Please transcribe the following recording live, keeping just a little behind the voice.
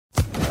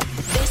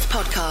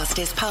podcast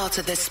is part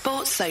of the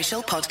Sports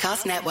Social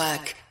Podcast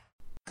Network.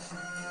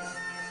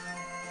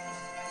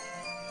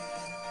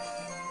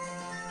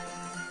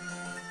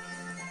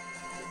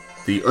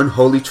 The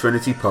Unholy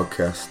Trinity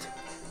Podcast.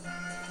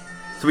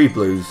 3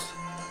 Blues,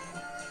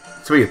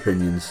 3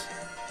 Opinions,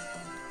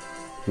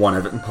 1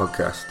 Everton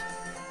Podcast.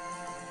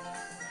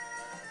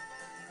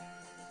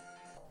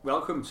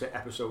 Welcome to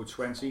episode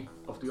 20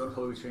 of the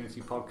Unholy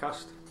Trinity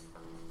Podcast,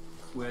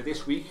 where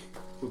this week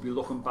we'll be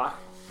looking back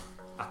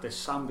at the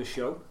Samba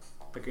show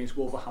against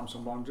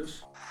Wolverhampton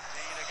Wanderers.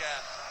 Dean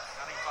again.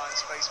 Can he find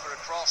space for a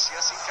cross?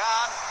 Yes, he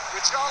can.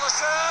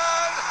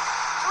 Richarlison!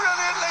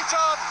 Brilliantly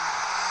done!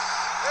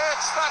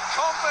 It's that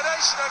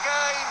combination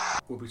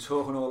again. We'll be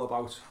talking all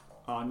about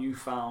our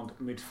newfound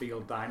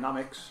midfield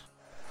dynamics.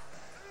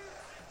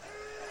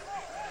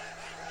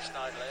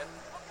 Schneidlin.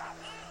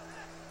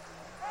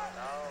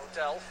 Now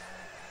Delph.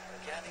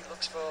 Again, he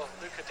looks for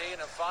Luca Dean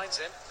and finds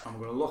him. And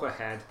we're going to look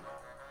ahead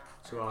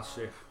to our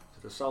trip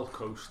to the south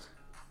coast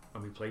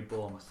when we play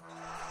Bournemouth.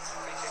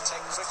 Free kick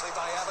taken quickly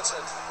by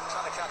Everton.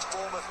 Trying to catch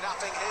Bournemouth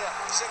napping here.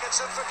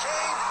 Sigurdsson for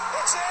Keane.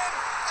 It's in.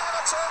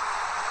 Everton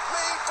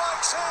lead by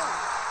 2.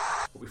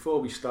 But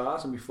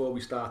before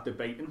we start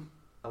debating,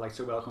 I'd like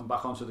to welcome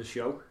back onto the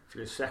show for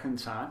the second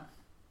time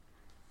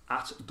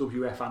at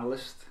WF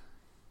Analyst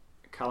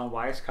Callum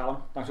Wyatt. Callum,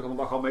 thanks for coming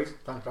back on, mate.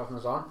 Thanks for having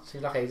us on.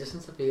 Seems like ages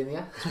since I've been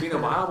here. It's been a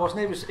while,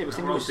 wasn't it?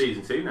 We're on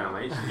season 2 now,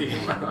 mate.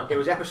 It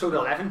was episode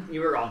 11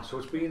 you were on, so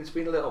it's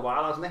been a little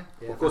while, hasn't it?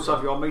 Yeah, but good to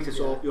have you on, mate.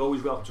 You're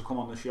always welcome to come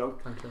on the show.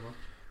 Thank you very much.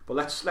 But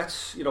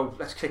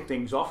let's kick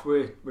things off.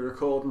 We're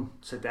recording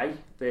today,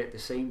 the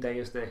same day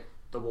as the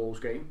Wolves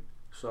game.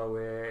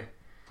 So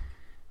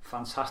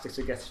fantastic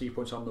to get 3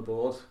 points on the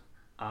board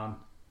and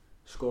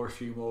score a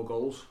few more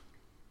goals.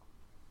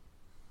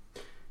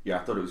 Yeah,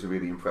 I thought it was a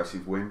really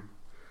impressive win.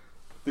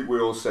 I think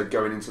we all said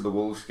going into the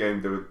Wolves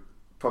game they were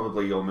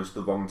probably almost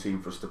the wrong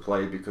team for us to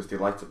play because they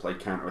like to play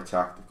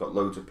counter-attack. They've got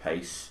loads of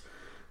pace,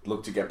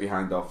 look to get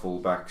behind our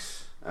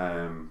full-backs.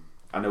 I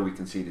know we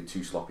conceded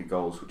 2 sloppy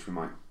goals, which we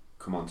might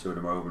come on to in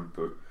a moment,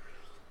 but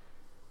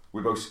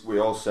we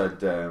all said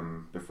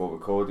before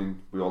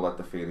recording, we all had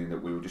the feeling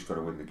that we were just going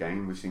to win the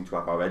game. We seemed to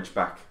have our edge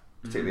back,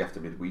 particularly after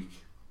midweek.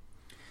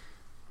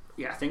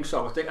 Yeah, I think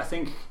so. I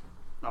think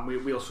and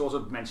we'll sort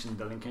of mention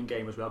the Lincoln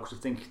game as well, because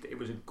I think it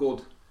was a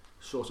good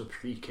sort of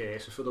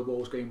precursor for the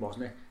Wolves game,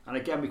 wasn't it? And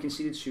again, we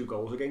conceded 2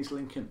 goals against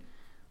Lincoln,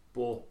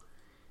 but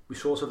we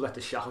sort of let the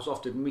shackles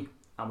off, didn't we?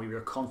 And we were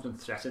a confident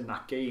threat in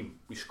that game.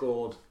 We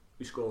scored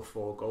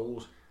 4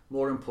 goals.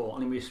 More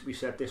importantly, we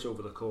said this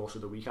over the course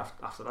of the week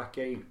after that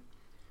game.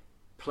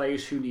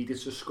 Players who needed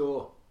to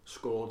score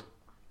scored.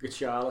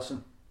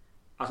 Richarlison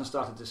hasn't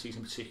started the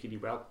season particularly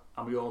well,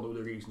 and we all know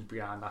the reasons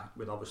behind that,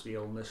 with obviously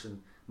illness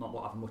and not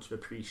having much of a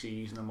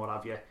pre-season and what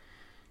have you.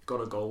 He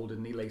got a goal,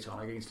 didn't he, late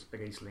on against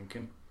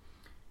Lincoln,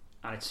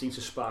 and it seemed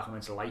to spark him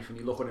into life. And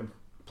you look at him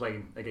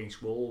playing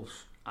against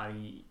Wolves,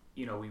 and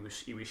he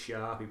was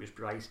sharp, he was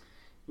bright.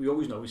 We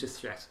always know he's a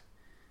threat.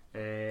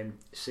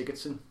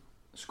 Sigurdsson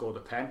scored a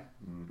pen.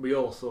 We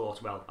all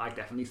thought, well, I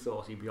definitely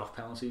thought he'd be off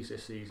penalties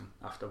this season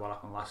after what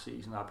happened last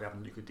season. I'd be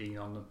having Luca Dean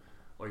on them,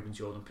 or even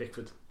Jordan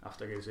Pickford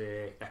after his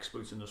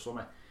exploits in the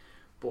summer.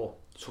 But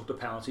took the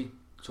penalty,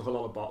 took a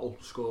lot of bottle,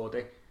 scored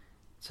it.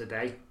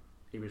 Today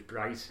he was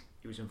bright,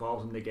 he was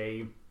involved in the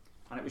game,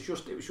 and it was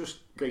just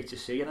great to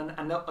see. And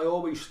I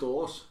always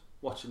thought,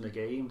 watching the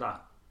game,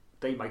 that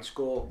they might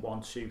score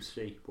 1, 2,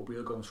 3, but we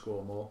were going to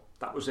score more.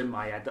 That was in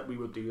my head, that we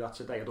would do that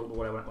today. I don't know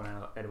what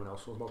anyone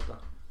else thought about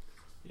that.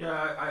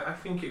 Yeah, I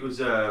think it was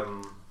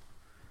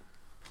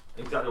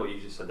exactly what you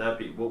just said there,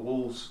 Pete.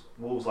 Wolves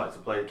like to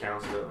play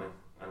counter, don't they?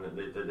 And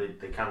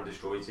they can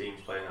destroy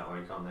teams playing that way,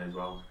 can't they, as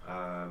well?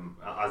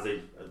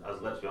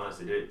 As let's be honest,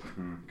 they did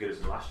good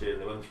as last year,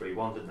 and they won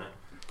 3-1, didn't they?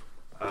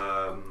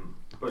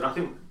 But I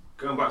think,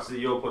 going back to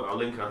your point about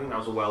Lincoln, I think that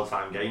was a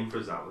well-timed game for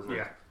us, that, wasn't it?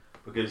 Yeah.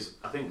 Because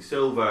I think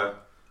Silva,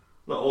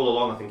 all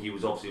along, I think he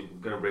was obviously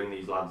going to bring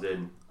these lads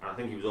in, and I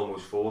think he was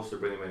almost forced to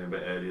bring them in a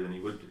bit earlier than he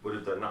would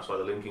have done. That's why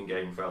the Lincoln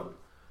game fell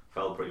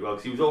pretty well,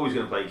 because he was always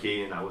going to play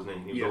Keane in that, wasn't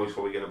he? He was always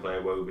probably going to play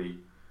Iwobi, and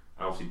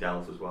obviously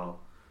Delph as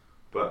well.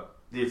 But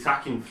the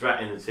attacking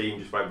threat in the team,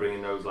 just by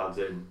bringing those lads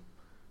in,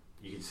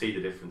 you can see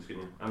the difference,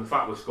 couldn't you? And the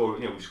fact we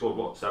scored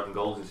 7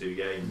 goals in 2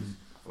 games,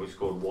 and we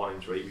scored 1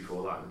 in 3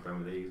 before that in the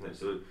Premier League, isn't it?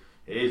 So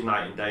it is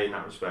night and day in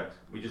that respect.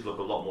 We just look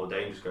a lot more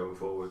dangerous going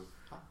forward.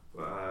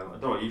 But I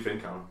don't know what you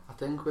think, Alan. I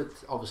think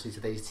with obviously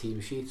today's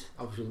team sheet,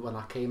 obviously when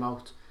that came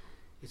out,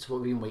 it's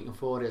what we've been waiting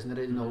for, isn't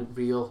it?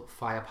 Real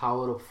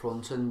firepower up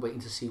front and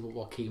waiting to see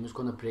what Keane was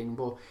going to bring.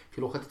 But if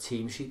you look at the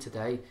team sheet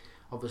today,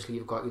 obviously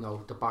you've got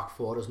the back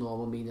 4 as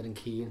normal, Mina and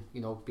Keane,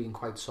 being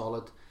quite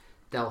solid.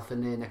 Delph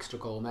in there next to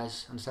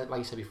Gomez, and like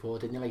you said before,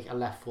 didn't you, like a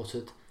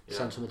left-footed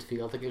central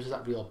midfielder, gives us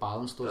that real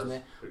balance, doesn't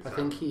it? Exactly. I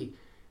think he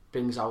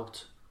brings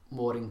out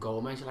more in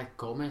Gomez. Like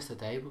Gomez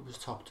today was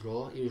top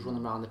draw. He was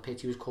running around the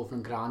pitch, he was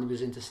covering ground, he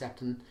was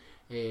intercepting,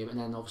 and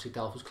then obviously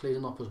Delph was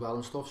clearing up as well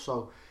and stuff.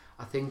 So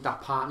I think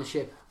that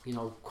partnership, in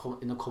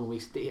the coming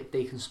weeks,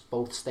 they can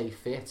both stay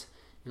fit.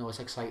 It's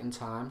exciting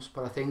times.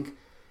 But I think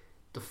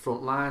the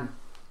front line,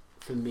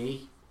 for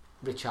me,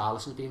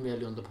 Richarlison's been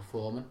really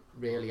underperforming,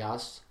 really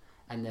has.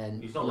 And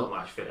then he's not looked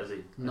match fit, has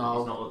he? No,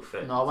 he's not looked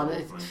fit. No,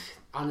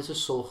 and it's a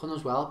Sullivan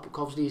as well,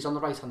 because obviously he's on the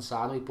right hand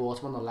side and we bought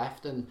him on the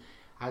left, and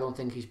I don't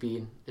think he's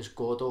been as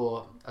good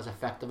or as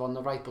effective on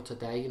the right. But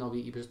today, you know,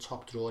 he was a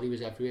top drawer, he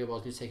was everywhere,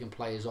 wasn't he? He was taking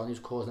players on, he was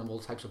causing them all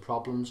types of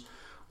problems.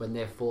 When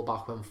their full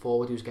back went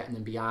forward, he was getting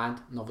them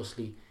behind, and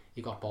obviously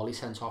he got Bolly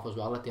sent off as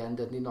well at the end,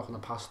 didn't he? Knocking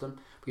them past them.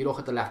 But you look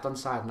at the left hand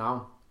side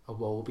now,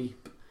 Iwobi,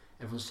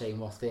 everyone's saying,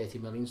 what, 30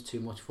 million's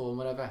too much for him,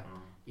 whatever.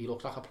 He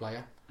looks like a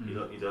player.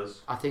 He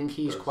does. I think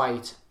he's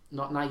quite,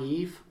 not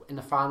naive in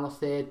the final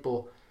third,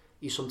 but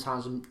he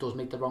sometimes does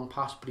make the wrong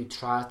pass, but he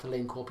tries to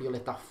link up. He'll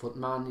let that foot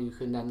man who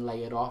can then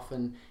lay it off,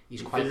 and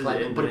he's quite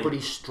clever, but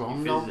he's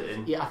strong though.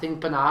 Yeah, I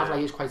think Bernard, like,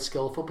 he's quite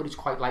skillful, but he's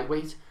quite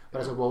lightweight.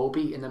 Whereas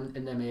Iwobi in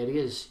them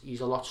areas, he's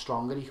a lot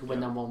stronger. He can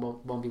win them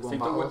 1v1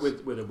 battles. I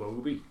think with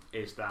Iwobi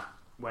is that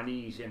when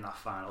he's in that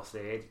final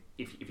third,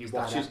 if you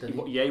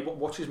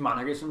watch his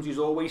mannerisms, he's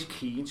always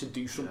keen to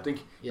do something.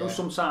 You know,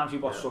 sometimes you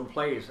watch some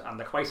players and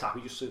they're quite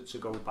happy just to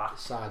go back.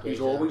 Sideways, he's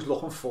always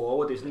looking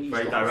forward, isn't he? He's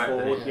very direct,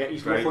 forward.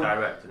 He's very looking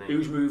direct.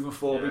 Who's moving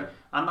forward?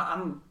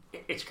 And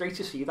it's great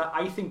to see that.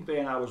 I think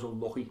Bernard was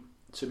unlucky,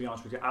 to be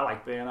honest with you. I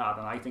like Bernard,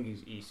 and I think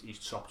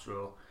he's top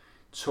draw.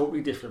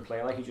 Totally different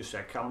player, like you just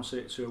said. Callum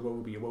to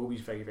Iwobi. Iwobi's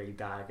very, very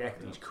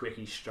direct. He's quick.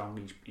 He's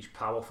strong. He's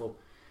powerful.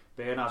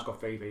 Bernard's got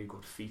very, very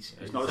good feet.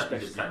 He's not a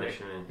specialist.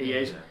 He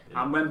is.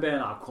 And when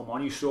Bernard come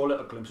on, you saw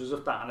little glimpses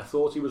of that, and I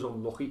thought he was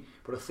unlucky,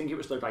 but I think it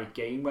was the right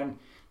game. When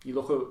you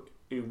look at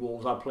who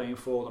Wolves are playing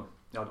for them,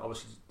 you know,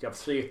 obviously you have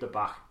three at the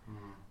back,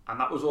 and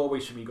that was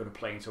always for me going to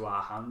play into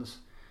our hands,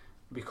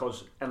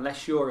 because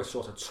unless you're a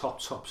sort of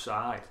top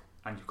side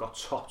and you've got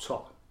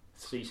top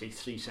three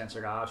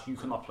centre halves, you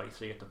cannot play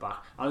three at the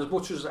back. And as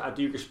much as I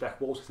do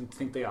respect Wolves, I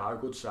think they are a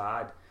good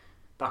side,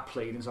 that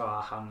played into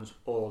our hands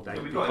all day.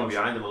 We got in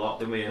behind them a lot,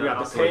 didn't we? We had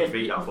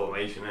that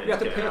formation. We had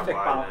the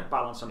perfect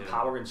balance and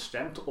power and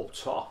strength up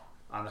top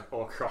and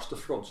or across the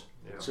front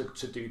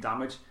to do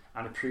damage,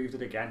 and it proved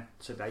it again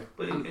today.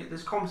 But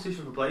there's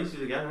competition for places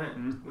again,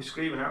 isn't it? We're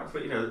screaming out for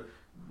it. You know,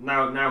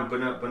 now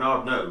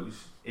Bernard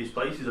knows his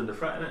place is under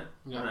threat, isn't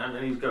it?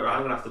 And he's going,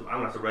 I'm gonna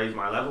have to raise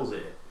my levels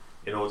here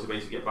in order to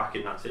basically get back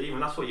in that team,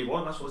 and that's what you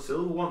want. That's what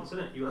Silva wants, isn't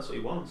it? That's what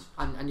he wants.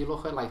 And you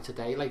look at like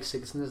today, like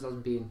Sigurdsson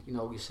hasn't been, you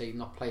know, you say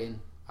not playing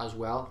as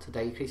well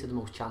today. He created the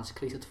most chances,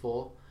 created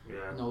 4. You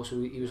know,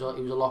 so he was a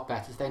lot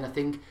better today. And I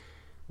think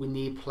we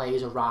need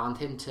players around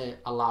him to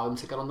allow him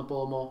to get on the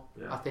ball more.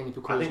 I think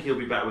he'll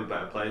be better with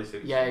better players.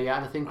 And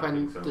I think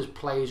when there's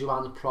players who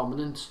aren't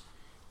prominent,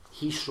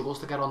 he struggles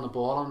to get on the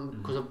ball,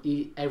 and because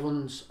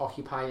everyone's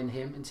occupying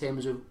him in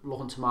terms of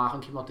looking to mark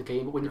and keeping out the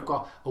game. But when you've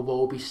got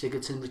Iwobi,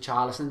 Sigurdsson,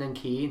 Richarlison, and then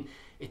Keane,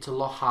 it's a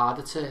lot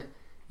harder to,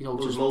 you know,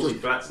 just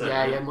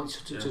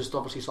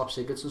obviously stop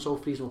Sigurdsson, so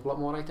frees him up a lot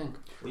more, I think.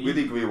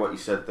 Really agree with what you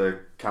said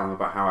there, Callum,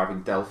 about how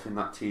having Delph in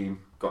that team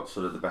got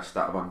sort of the best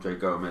out of Andre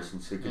Gomez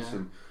and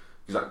Sigurdsson.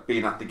 Because like,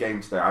 being at the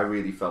game today, I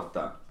really felt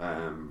that.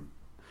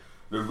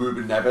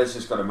 Ruben Neves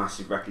has got a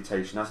massive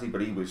reputation, hasn't he?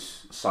 But he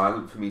was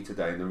silent for me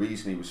today, and the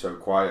reason he was so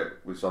quiet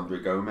was Andre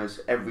Gomez.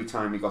 Every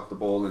time he got the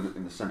ball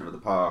in the centre of the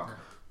park,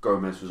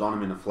 Gomez was on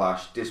him in a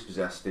flash,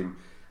 dispossessed him,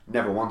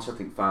 never once I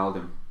think fouled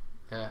him.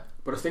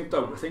 But I think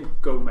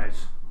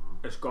Gomez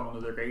has gone under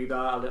the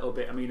radar a little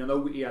bit. I mean, I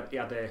know he had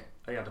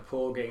a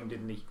poor game,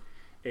 didn't he,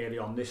 early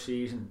on this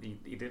season.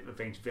 He did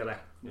against Villa.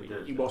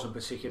 He wasn't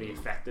particularly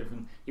effective,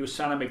 and he was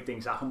trying to make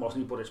things happen,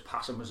 wasn't he? But his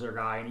passing was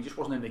awry, and he just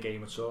wasn't in the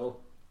game at all.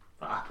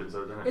 That happens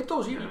though, doesn't it? It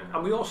does,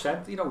 and we all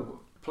said, you know,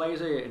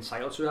 players are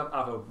entitled to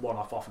have a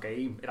one-off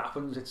game. It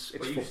happens. It's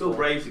but you're still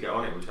brave to get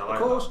on it, which I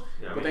like. Of course,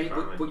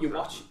 but you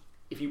watch.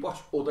 If you watch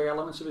other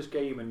elements of his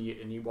game, and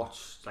you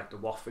watch like the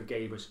Watford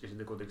game is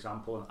a good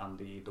example, and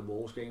the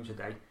Wolves game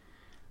today.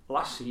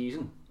 Last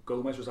season,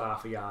 Gomez was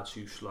half a yard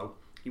too slow.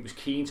 He was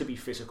keen to be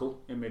physical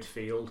in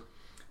midfield,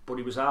 but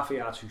he was half a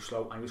yard too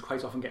slow, and he was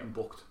quite often getting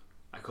booked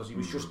because he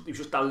was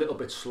just that little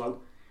bit slow.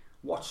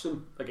 Watched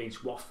him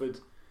against Watford.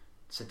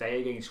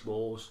 Today against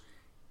Wolves,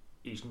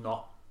 he's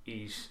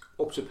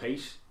up to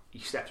pace. He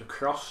steps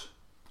across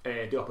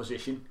the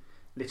opposition.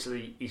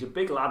 Literally, he's a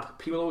big lad.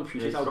 People don't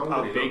appreciate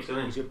how big.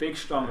 He's a big,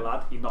 strong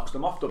lad. He knocks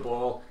them off the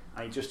ball,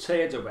 and he just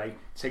turns away,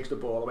 takes the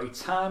ball away.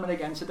 Time and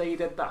again today he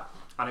did that,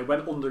 and it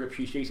went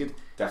underappreciated.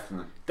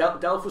 Definitely.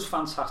 Delph was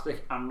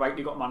fantastic, and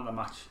rightly got man of the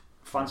match.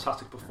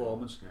 Fantastic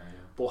performance.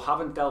 But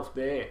having Delph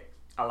there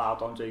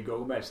allowed Andre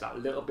Gomez that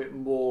little bit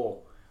more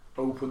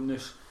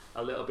openness,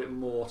 a little bit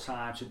more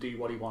time to do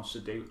what he wants to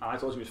do. I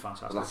thought he was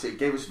fantastic. Well, it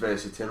gave us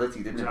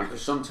versatility, didn't it?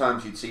 Because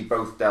sometimes you'd see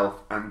both Delph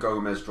and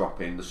Gomez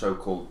drop in, the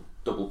so-called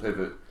double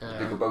pivot.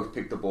 They could both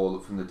pick the ball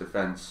up from the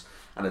defence,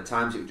 and at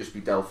times it would just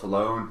be Delph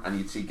alone, and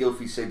you'd see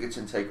Gylfi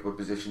Sigurdsson take up a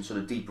position sort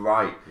of deep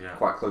right,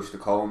 quite close to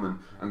Coleman,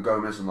 and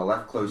Gomez on the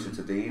left closer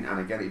to Dean, and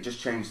again it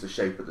just changed the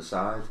shape of the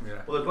side.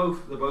 Well,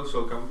 they're both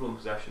so comfortable in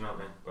possession, aren't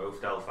they?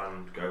 Both Delph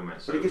and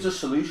Gomez. But it gives us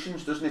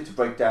solutions, doesn't it, to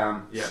break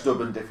down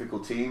stubborn,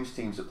 difficult teams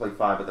that play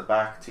 5 at the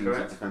back, teams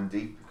that defend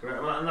deep.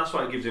 Correct, and that's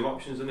why it gives him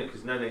options, isn't it?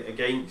 Because then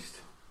against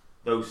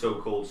those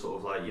so-called sort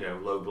of like, you know,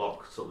 low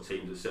block sort of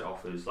teams that sit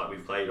offers like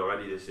we've played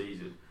already this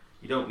season.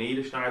 You don't need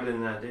a Schneider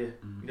in there, do you?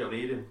 You don't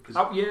need him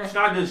because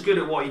Schneider's good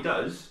at what he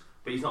does,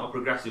 but he's not a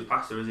progressive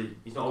passer, is he?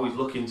 He's not always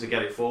looking to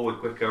get it forward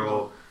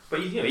quicker but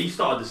he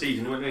started the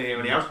season when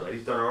he has played,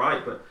 he's done all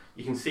right. But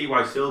you can see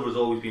why Silva's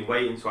always been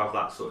waiting to have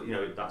that sort of, you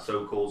know, that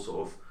so-called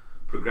sort of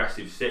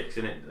progressive six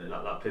in it,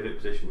 that pivot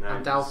position there.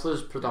 And Delph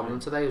was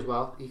predominant today as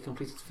well. He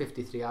completed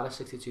 53 out of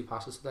 62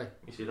 passes today.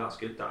 You see, that's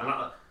good.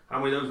 How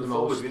many of those were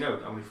forwards? We know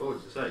how many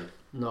forwards to say.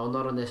 No,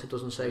 not on this. It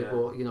doesn't say,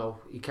 but you know,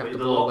 he kept the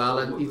ball well,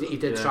 and he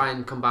did try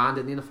and combine,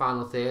 didn't he, in the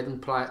final third,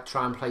 and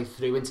try and play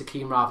through into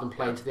Keane rather than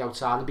playing to the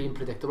outside and being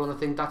predictable. And I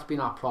think that's been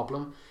our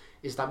problem,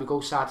 is that we go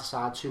side to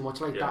side too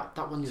much. Like that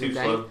one the other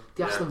day,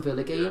 the Aston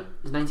Villa game,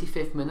 is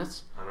 95th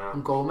minute,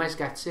 and Gomez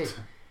gets it.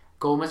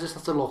 Gomez just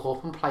has to look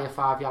up and play a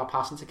 5-yard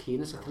pass into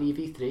Keane. It's a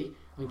 3v3, and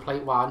we play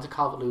it wide into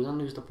Calvert-Lewin and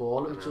lose the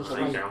ball. It's just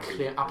like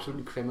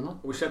absolutely criminal.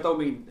 We said though,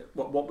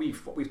 what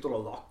we've done a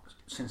lot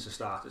since the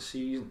start of the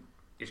season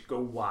is go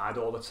wide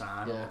all the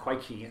time. We're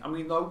quite keen, and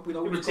we know.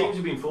 The teams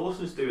have been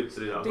forcing us to do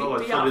that.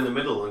 Like throw it in the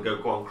middle and go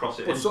on, cross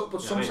it in.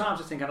 But sometimes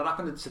I think, and it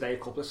happened today a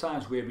couple of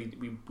times where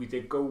we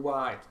did go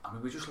wide. I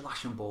mean, we're just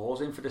lashing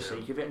balls in for the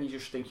sake of it, and you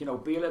just think, you know,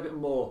 be a little bit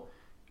more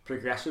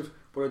progressive.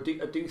 But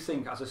I do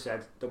think, as I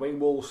said, the way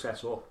Wolves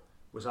set up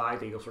was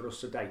ideal for us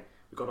today.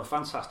 We got a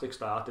fantastic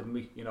start, didn't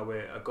we? You know,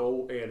 a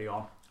goal early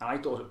on, and I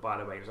thought it, by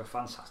the way, it was a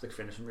fantastic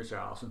finish from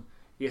Richarlison.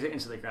 He hit it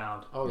into the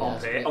ground on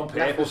purpose.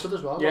 Left-footed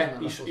as well. Yeah,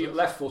 he's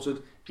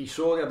left-footed. He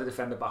saw the other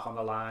defender back on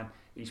the line.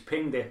 He's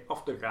pinged it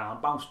off the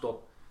ground, bounced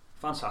up.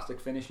 Fantastic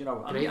finish, you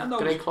know.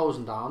 Great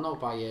closing down though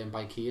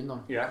by Keane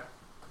though. Yeah,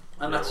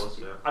 and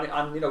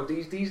and you know,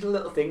 these are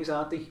little things,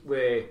 aren't they?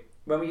 Where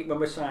when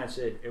we're trying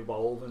to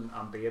evolve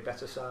and be a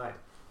better side,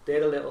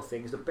 they're the little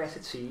things. The better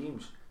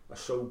teams are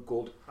so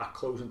good at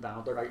closing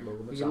down the right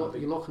moments. You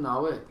look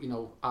now at, you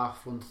know, our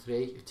front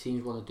three. If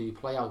teams want to do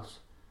play out,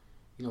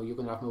 you know, you're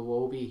going to have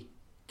Iwobi,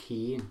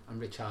 Keane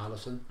and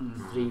Richarlison,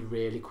 three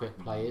really quick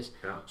players.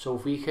 So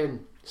if we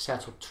can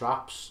set up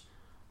traps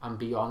and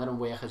be on it and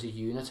work as a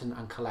unit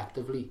and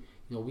collectively,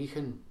 you know, we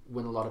can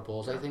win a lot of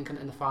balls, I think,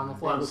 in the final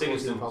third. Well, and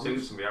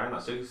Sigurdsson behind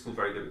that. Sigurdsson's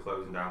very good at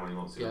closing down when he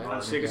wants to.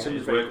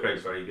 Sigurdsson's work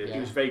rate's very good. He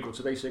was very good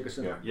today,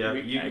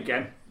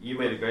 Sigurdsson. You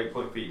made a great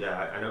point, Pete, there.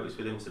 I noticed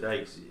with him today,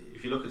 cause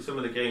if you look at some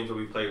of the games that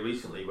we've played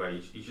recently where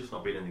he's just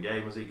not been in the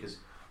game, has he? Because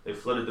they've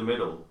flooded the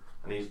middle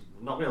and he's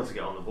not been able to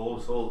get on the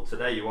ball at all.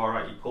 Today, you are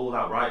right, he pulled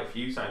out right a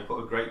few times, put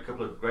a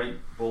couple of great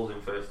balls in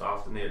first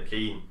half, near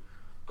Keane,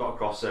 got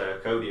across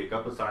Cody a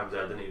couple of times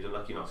there, didn't he? He was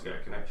unlucky not to get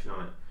a connection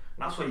on it.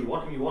 And that's why you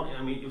want him.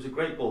 I mean, it was a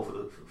great ball for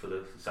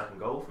the second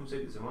goal from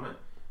Sigurdsson, wasn't it?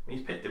 I mean,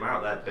 he's picked him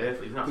out there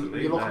perfectly.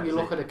 You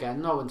look at it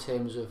again though in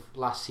terms of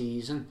last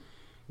season.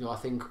 You know, I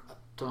think I've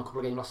done a couple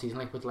of games last season,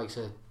 like with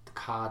the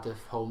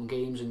Cardiff home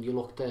games, and you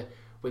looked at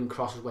when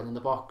crosses went in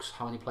the box,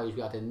 how many players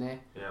we had in there.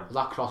 Well,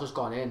 that cross has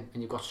gone in,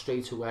 and you've got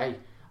straight away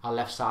our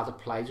left-sided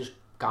play just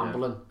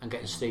gambling and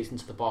getting straight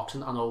into the box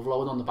and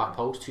overloading on the back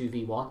post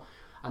 2v1.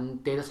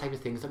 And they're the type of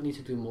things that we need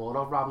to do more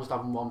of, rather than just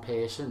having one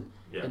person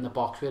in the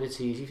box where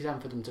it's easy for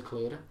them to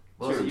clear it.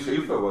 Well,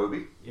 two for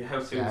Iwobi. You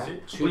have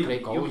to. Two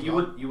great goals. You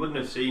wouldn't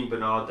have seen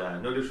Bernard there.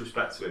 No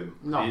disrespect to him.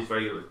 No. He's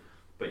very good,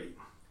 but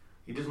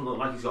he doesn't look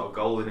like he's got a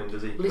goal in him,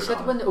 does he? Well, he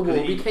said when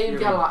Iwobi came,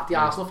 the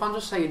Arsenal fans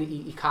were saying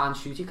he can't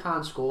shoot, he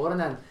can't score, and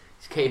then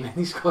he came in,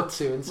 he scored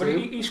 2 and 2. Well,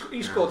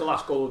 he scored the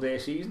last goal of their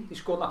season. He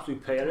scored an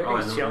absolute pair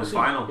against Chelsea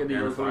in the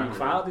Europa League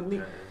final, didn't he?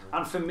 Yeah.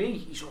 And for me,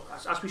 he's,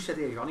 as we said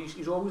earlier on,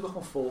 he's always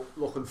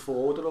looking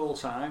forward at all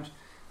times.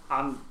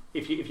 And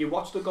if you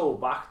watch the goal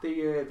back, the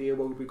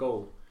Iwobi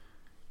goal,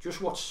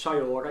 just watch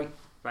Traoré,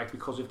 right?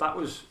 Because if that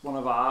was one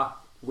of our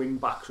wing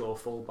backs or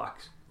full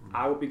backs,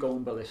 I would be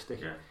going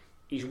ballistic. Yeah.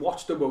 He's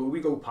watched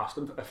Iwobi go past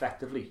him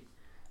effectively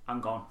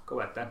and gone,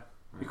 go ahead then,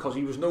 because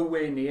he was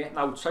nowhere near.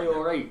 Now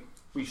Traoré,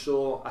 we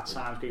saw at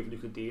times gave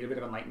Luca Digne a bit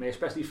of a nightmare,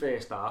 especially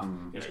first half.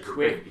 He's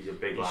quick, he's a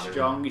big he's lad,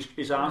 strong,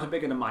 his arms are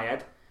bigger than my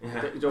head.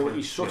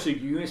 He's such a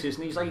unit,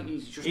 isn't he? He's like,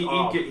 he's just. I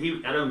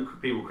know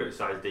people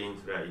criticise Dean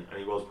today, and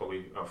he was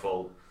probably at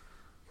fault.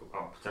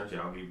 Potentially,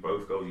 argue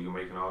both goals. You can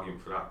make an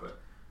argument for that, but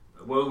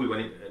Iwobi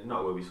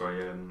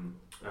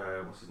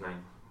what's his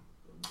name?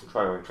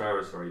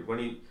 Traoré, sorry.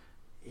 When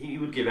he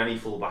would give any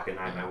full back a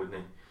nightmare,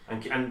 wouldn't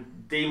he?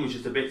 And Dean was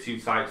just a bit too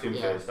tight to him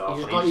first half.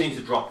 He seemed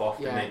to drop off.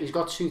 Yeah, he's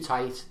got too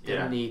tight.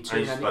 Didn't need to.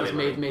 And then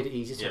he's made it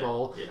easy to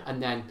ball,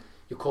 and then.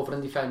 You're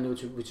covering defender,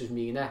 which is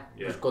Mina,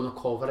 who's going to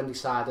cover and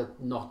decided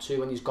not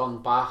to, and he's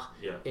gone back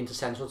into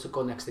central to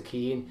go next to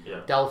Keane.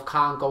 Delph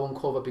can't go and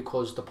cover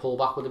because the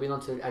pullback would have been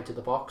onto the edge of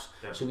the box.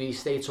 So he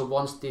stayed. So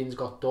once Dean's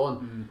got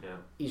done,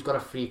 he's got a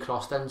free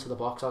cross then into the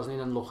box, hasn't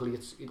he? And luckily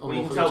it's. Well,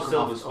 you can tell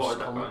Silva's spotted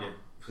that, can't you?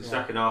 For the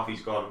second half,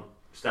 he's gone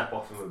step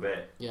off him a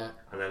bit. Yeah.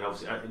 And then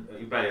obviously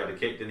he barely had a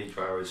kick, didn't he?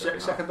 Traoré.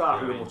 Second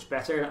half, he was much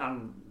better,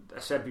 and I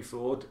said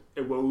before,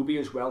 Iwobi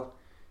as well.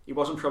 He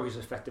wasn't probably as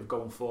effective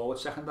going forward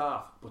second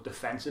half, but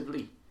defensively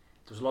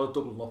there was a lot of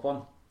doubling up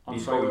on on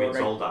he's probably been Traore.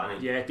 told that,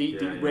 hasn't he? Yeah,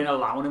 they weren't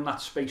allowing him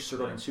that space to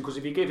run into, because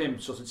if you give him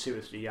sort of 2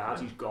 or 3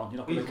 yards, he's gone. You're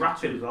not He's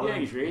rapid as well. Yeah,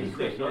 he's really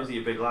quick. He's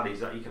a big lad. He's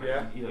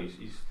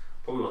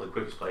probably one of the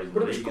quickest players in the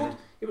league. But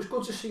it was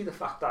good to see the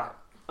fact that,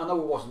 I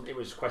know it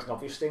was quite an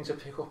obvious thing to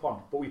pick up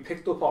on, but we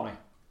picked up on it,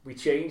 we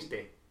changed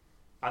it,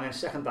 and then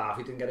second half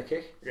he didn't get a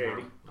kick,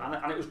 really.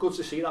 And it was good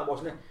to see that,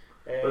 wasn't it?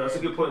 But that's a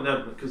good point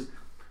there, because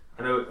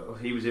I know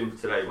he was in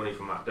today, wasn't he,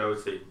 from Matt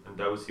Doherty, and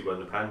Doherty won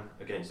the pen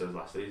against us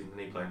last season, and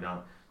he playing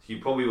down. So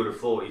you probably would have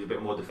thought he's a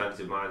bit more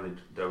defensive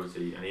minded,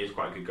 Doherty, and he is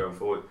quite good going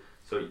forward.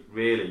 So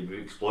really, we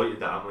exploited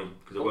that, haven't we?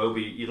 Because it will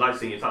be. You'd like to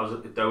think if that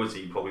was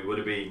Doherty, he probably would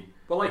have been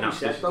in that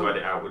position to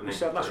edit out, wouldn't he? We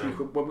said last week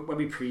when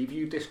we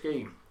previewed this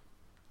game,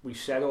 we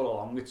said all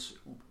along it's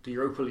the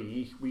Europa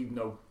League. We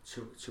know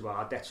to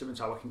our detriment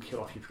how it can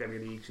kill off your Premier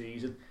League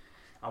season,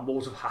 and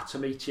Wolves have had to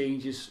make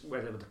changes.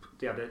 Whether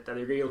they're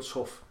a real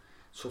tough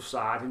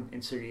side in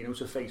Torino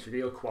to face a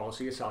real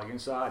quality Italian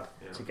side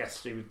to get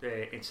through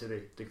into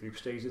the group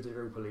stage of the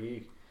Europa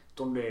League.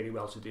 Done really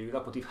well to do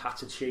that, but they've had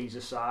to change the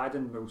side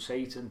and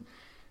rotate, and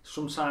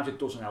sometimes it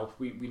doesn't help.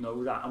 We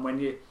know that, and when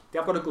they've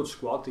got a good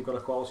squad, they've got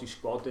a quality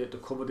squad. They're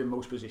covered in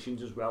most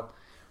positions as well,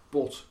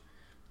 but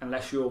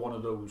unless you're one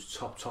of those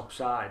top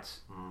sides,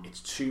 it's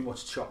too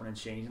much chopping and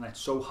changing. It's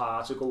so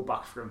hard to go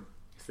back from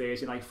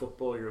Thursday night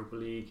football, Europa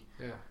League,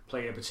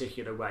 playing a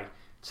particular way,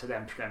 to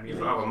them Premier League.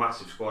 You have a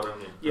massive squad,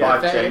 haven't you?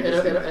 Yeah,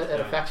 it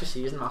affects your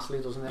season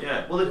massively, doesn't it?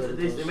 Yeah, well,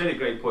 they made a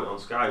great point on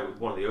Sky.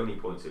 One of the only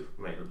points they've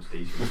made up the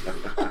station.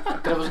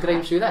 It was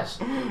Graham Souness.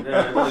 Yeah,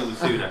 I think it was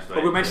Souness,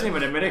 mate. We'll mention him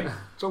in a minute.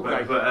 It's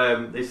okay.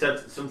 But they said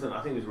something.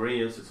 I think it was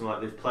Mourinho said something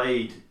like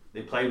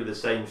they played with the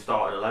same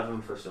starting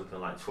 11 for something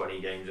like 20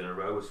 games in a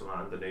row or something like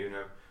under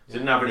Nuno. They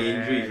didn't have any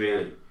injuries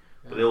really,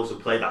 but they also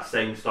played that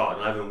same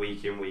starting 11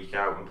 week in, week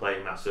out, and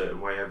playing that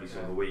certain way every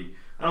single week.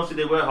 And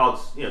obviously they were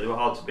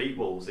hard to beat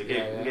Wolves. They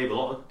gave a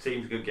lot of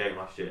teams a good game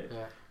last year,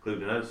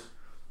 including us.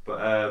 But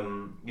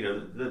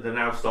they're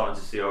now starting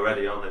to see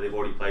already, aren't they? They've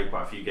already played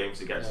quite a few games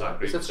to get to that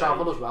group. It's a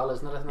travel as well,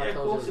 isn't it? Yeah, of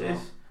course it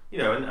is.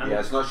 And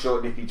it's not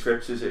short nippy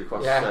trips, is it?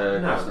 Across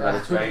the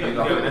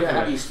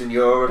Mediterranean, Eastern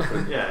Europe.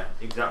 Yeah,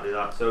 exactly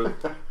that. So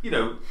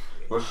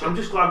I'm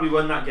just glad we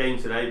won that game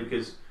today,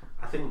 because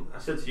I think I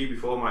said to you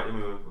before, Mike, when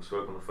we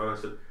spoke on the phone, I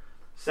said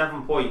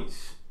 7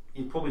 points.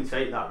 You'd probably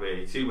take that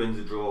really. 2 wins,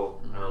 a draw,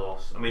 and a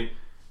loss. I mean,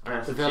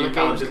 I said to you,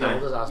 I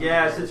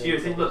said to you, I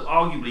think, look,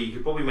 arguably you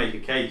could probably make a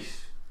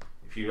case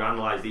if you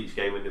analysed each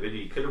game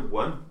individually. You could have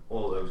won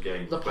all those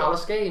games. The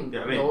Palace game,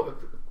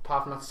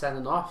 apart from that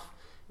sending off,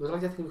 it was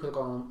like I think we could have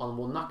gone on and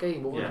won that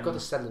game, but when we got the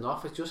sending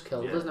off, it just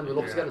killed us, and then we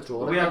looked to get a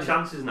draw. But we had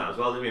chances in that as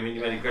well, didn't we? I mean,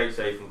 you made a great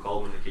save from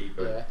Coleman, the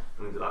keeper.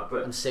 And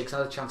Siggs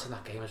had a chance in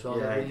that game as well.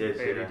 Yeah, he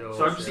did.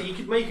 So I just think you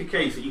could make a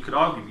case that you could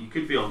argue you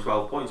could be on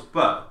 12 points,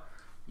 but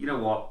you know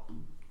what?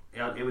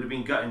 It would have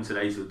been gutting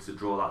today to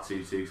draw that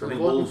 2-2. So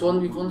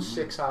we've won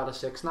 6 out of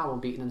 6 now, and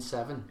beaten in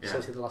 7.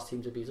 City the last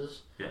team to beat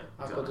us.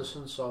 At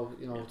Goodison, so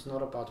it's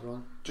not a bad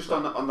run. Just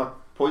on that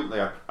point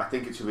there, I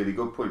think it's a really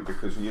good point,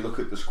 because when you look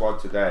at the squad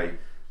today,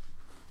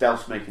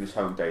 Delph's making his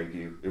home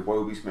debut,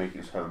 Iwobi's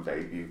making his home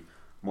debut,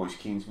 Moise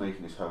Keane's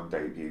making his home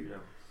debut.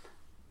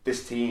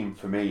 This team,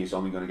 for me, is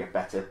only going to get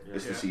better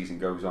as the season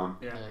goes on.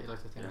 Yeah, you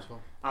like to think as well.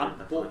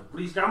 But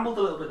he's gambled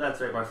a little bit there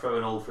today by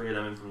throwing all 3 of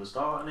them in from the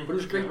start, hasn't he? But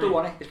it's great though,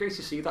 wasn't it? It's great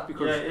to see that,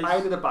 because I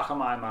had in the back of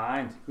my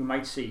mind we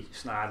might see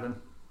Snarden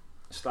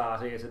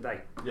start here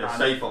today. Yeah,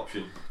 safe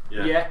option.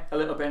 Yeah, a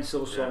little bit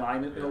until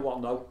Sunline. You know what?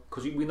 No,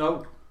 because we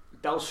know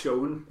Del's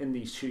shown in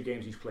these 2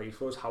 games he's played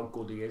for us how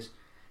good he is,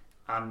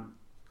 and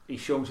he's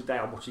shown today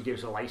how much he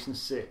gives a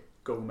licence to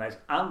Gomez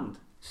and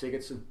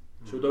Sigurdsson.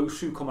 So those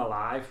 2 come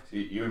alive. So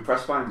you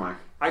impressed by him, Mike?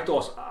 I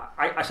thought,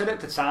 I said at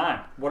the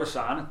time, what a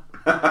signing.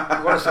 Me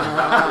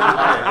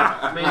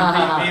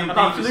and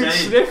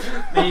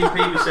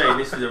Pete were saying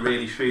this is a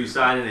really shrewd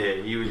signing here,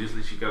 and you were just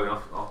literally going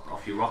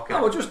off your rocker.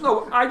 I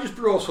just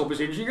brought up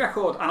his injury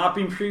record, and I've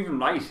been proven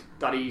right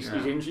that he's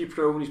injury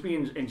prone. He's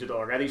been injured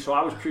already, so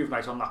I was proven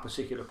right on that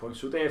particular point.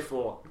 So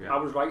therefore, I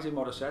was right in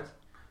what I said.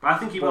 But I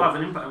think he will have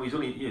an impact. He's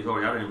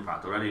already had an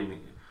impact already.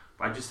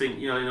 I just think,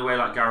 in a way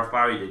like Gareth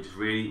Barry did, just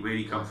really,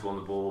 really comfortable on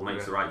the ball,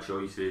 makes the right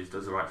choices,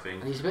 does the right thing.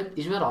 And he's a bit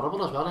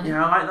horrible as well, isn't he?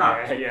 Yeah, I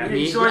like that.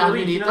 You saw that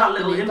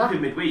little imp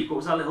in midweek. What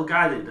was that little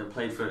guy that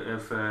played for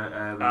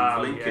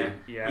Lincoln?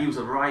 He was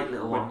a right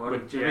little one,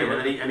 and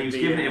he was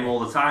giving it him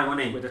all the time,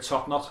 wasn't he? With a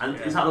top knot. And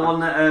is that the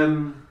one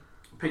that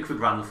Pickford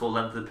ran the full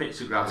length of the pitch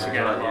to grab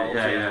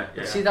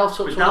Yeah. See, Delph's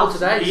took someone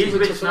today. He is a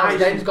bit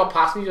snide. He's got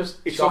past me,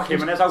 he took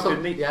Jimenez out,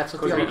 didn't he? Yeah,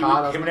 because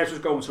Jimenez was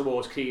going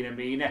towards Keane and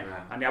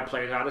Mina, and they had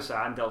players either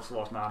side, and Delph's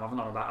lost, none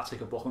of that, I'll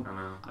take a booking.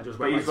 I just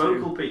but he's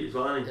vocal, Pete, as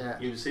well, isn't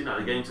he? You've seen that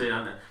in the game today,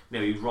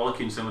 he was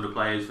rollicking some of the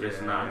players for this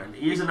and that. And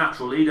he is a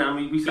natural leader,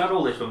 and we said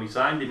all this when we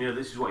signed him,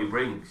 this is what he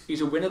brings.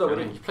 He's a winner though,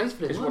 isn't he? He plays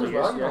for England as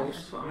well,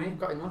 That's what I mean.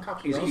 Got England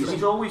caps.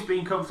 He's always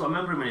been comfortable. I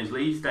remember him in his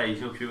Leeds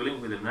days, if you were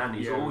linked with him then,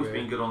 he's always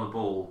been good on the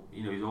ball,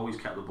 he's always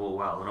kept the ball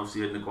well, and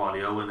obviously in the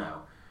Guardiola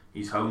now,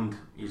 he's honed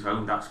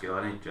that skill,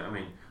 hasn't he? Do you know what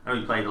I mean? I know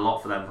he played a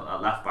lot for them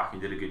at left back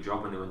and did a good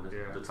job when they won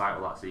the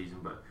title that season,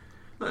 but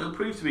it'll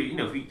prove to be,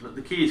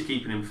 the key is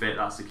keeping him fit.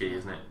 That's the key,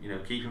 isn't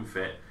it? Keep him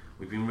fit.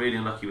 We've been really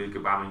unlucky with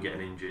Gbamin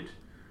getting injured.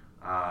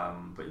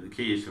 But the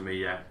key is for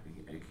me,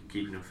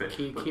 keeping him fit.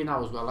 Key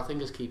now as well, I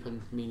think, is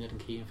keeping Mina and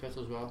Keane fit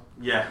as well.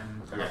 Yeah,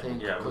 I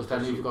think, because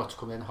then you've got to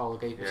come in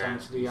Holgate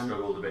potentially. Yeah,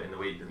 struggled a bit in the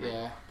week, didn't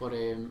he? But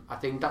I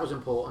think that was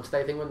important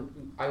today. I think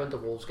when I went to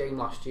Wolves game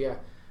last year,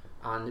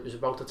 and it was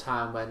about the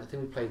time when I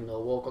think we played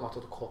Millwall, got out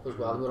of the cup as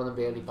well. We were on a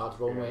really bad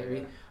run, weren't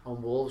we?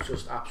 And Wolves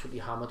just absolutely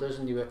hammered us,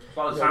 and you were.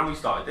 By the time we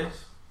started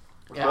this.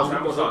 It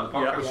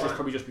was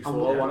probably just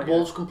before.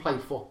 Wolves can play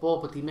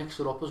football, but they mix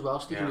it up as well.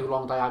 So they can do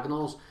long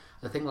diagonals.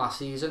 And I think last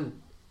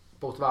season,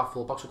 both of our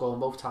fullbacks were going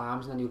both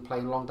times, and then you were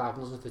playing long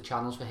diagonals into the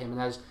channels for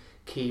Jimenez.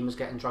 Keane was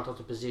getting dragged out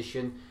of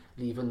position,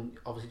 leaving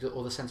obviously the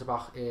other centre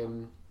back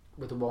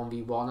with the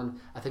 1v1, and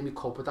I think we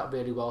coped with that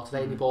really well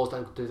today. And the balls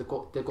that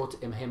they go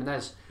to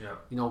Jimenez.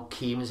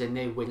 Keane was in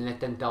there winning it,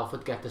 then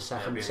Delph get the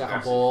second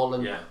ball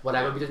and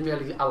whatever. We didn't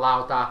really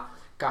allow that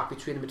gap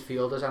between the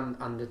midfielders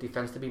and the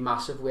defence to be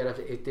massive. Where if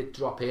it did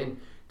drop in,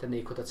 then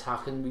they could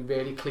attack, and we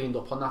really cleaned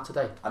up on that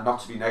today. And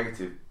not to be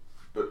negative,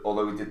 but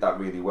although we did that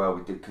really well,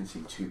 we did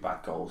concede 2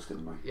 bad goals,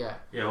 didn't we? Yeah.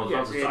 Well,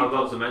 I'd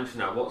love to mention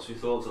that. What's your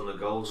thoughts on the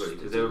goals, really?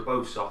 Because they were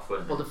both soft.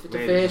 Well, the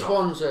first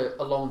one's a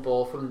long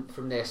ball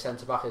from their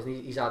centre back, isn't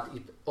he? He's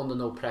under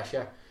no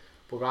pressure,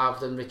 but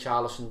rather than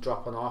Richarlison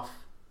dropping off,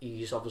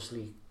 he's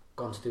obviously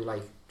gone to do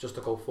just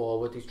to go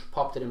forward. He's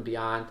popped it in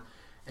behind,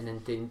 and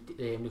then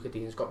Luca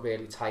Dean's got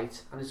really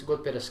tight, and it's a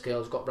good bit of skill.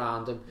 He's got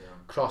round him,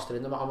 crossed it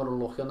in. I'm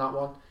unlucky on that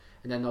one.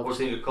 And then obviously, what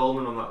do you think of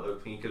Coleman on that though? I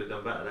think he could have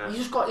done better there.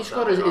 He's got his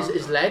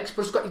legs,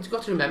 but he's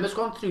got to remember it's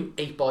gone through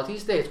 8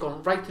 bodies there. It's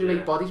gone right through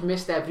 8 bodies,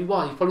 missed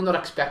everyone. He's probably not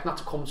expecting that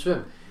to come to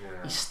him.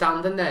 He's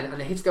standing there and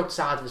it hits the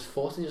outside of his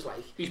foot and just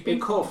he's been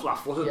caught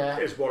flat-footed.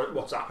 Is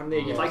what's happened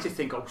there. You'd like to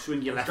think,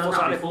 swing your left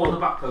foot at it. Before the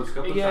back post a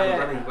couple of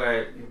times, I think,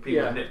 where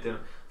people have nipped him.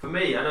 For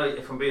me, I know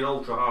if I'm being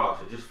ultra harsh,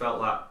 I just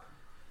felt that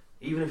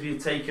even if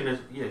you've taken it,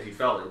 if you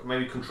felt it,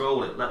 maybe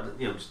control it,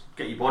 just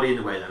get your body in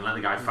the way, then let the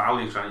guy foul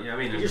you. He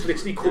just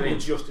literally couldn't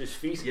adjust his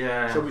feet.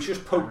 Yeah. So we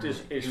just poked his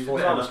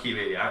foot out. Unlucky,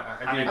 really.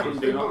 I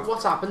think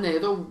what's happened there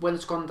though, when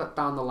it's gone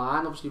down the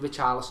line, obviously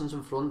Richarlison's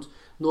in front.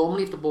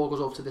 Normally, if the ball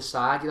goes over to the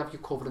side, you'd have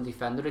your covering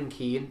defender in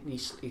Keane.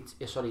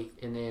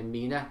 In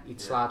Mina,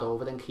 he'd slide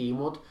over, then Keane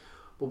would.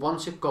 But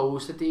once it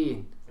goes to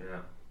Dean,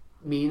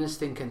 Mina's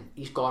thinking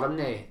he's got him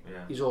there,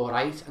 he's all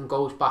right, and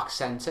goes back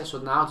centre. So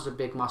now there's a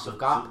big massive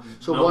gap.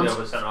 So once,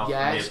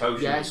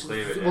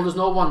 well, there's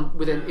no one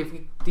within. If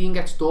Dean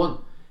gets done,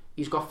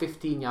 he's got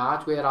 15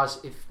 yards. Whereas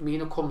if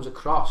Mina comes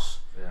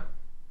across,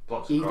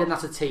 he then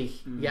has to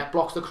take,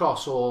 blocks the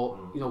cross or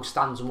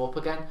stands him up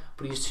again.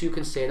 But he's too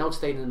concerned about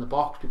staying in the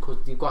box because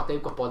they've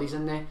got bodies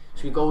in there.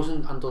 So he goes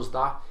and does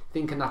that,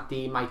 thinking that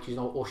Dean might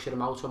usher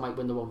him out or might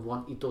win the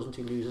 1-1. He doesn't.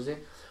 He loses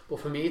it.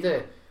 But for me,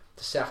 the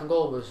second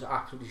goal was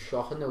absolutely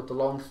shocking. The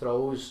long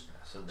throws,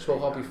 spoke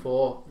about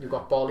before. You've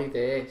got Bolly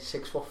there,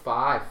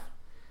 6'5",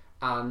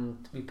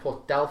 and we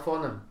put Delph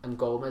on him and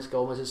Gomez.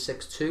 Gomez is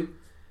 6'2".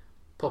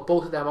 Put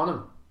both of them on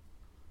him,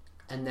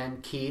 and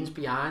then Keane's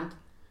behind.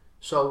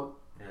 So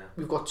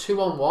we've got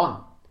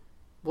 2-on-1.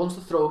 Once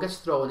the throw gets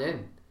thrown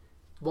in,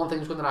 one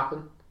thing's going to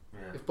happen.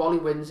 If Bolly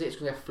wins it, it's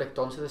going to get flicked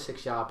onto the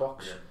 6-yard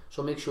box.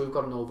 So make sure you've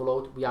got an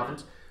overload. We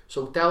haven't.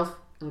 So Delph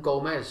and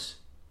Gomez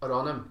are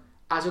on him.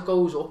 As it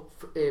goes up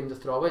the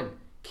throw in,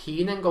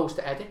 Keane then goes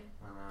to edit.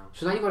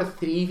 So now you've got a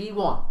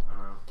 3v1.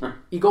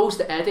 He goes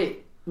to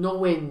edit,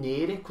 nowhere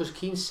near it because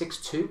Keane's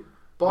 6'2".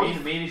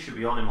 Mina should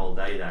be on him all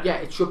day then. Yeah,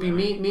 it should be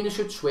Mina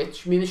should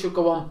switch. Mina should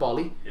go on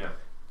Bolly.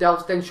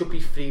 Delph then should be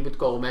free with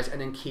Gomez,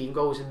 and then Keane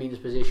goes in Mina's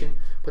position.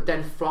 But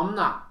then from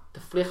that, the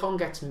flick on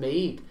gets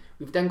made.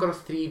 We've then got a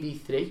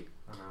 3v3.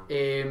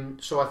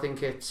 So I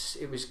think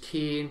it was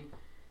Keane,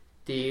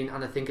 Dean,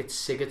 and I think it's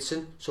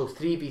Sigurdsson. So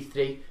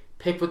 3v3.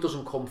 Pickford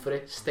doesn't come for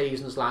it, stays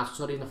in his line, so it's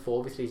not even a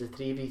 4v3, it's a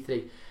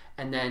 3v3.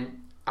 And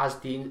then as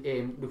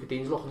Luca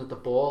Dean's looking at the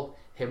ball,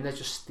 Jimenez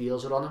just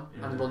steals it on him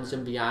and runs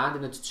him behind,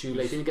 and it's too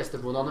late and he gets the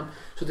run on him.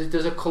 So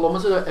there's a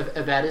kilometre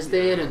of errors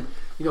there, and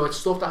it's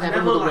stuff that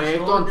everyone would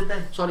have worked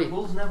on. Sorry,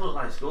 Wolves never look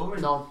like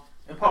scoring. No.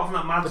 Apart from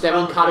that mad but then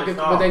when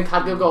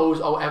Carragher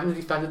goes, Evans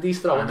defended these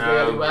throws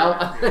really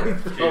well.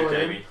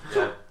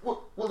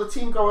 Will the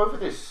team go over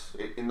this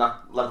in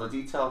that level of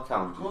detail,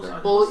 Callum?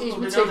 Well, he's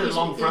meticulous,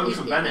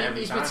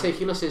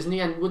 isn't he?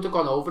 And would have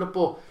gone over it,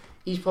 but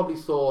he's probably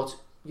thought,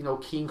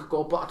 Keane could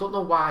go. But I don't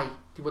know why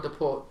they would have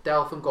put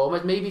Delph and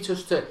Gomez. Maybe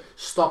just to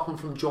stop him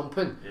from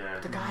jumping.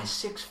 But the guy's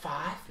 6'5".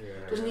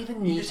 Doesn't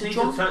even need to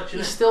jump.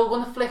 He's still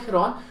going to flick it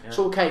on.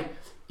 So okay,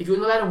 if you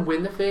want to let him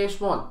win the first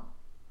one,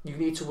 you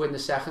need to win the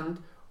second.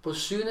 But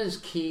as soon as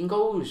Keane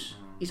goes,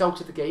 he's out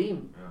of the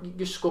game.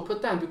 You're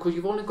scuppered then because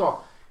you've only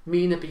got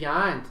Mina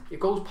behind. It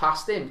goes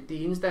past him.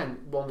 Dean's then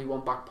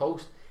 1v1 back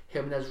post.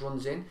 Jimenez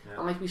runs in,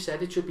 and like we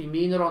said, it should be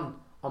Mina on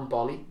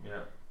Bolly.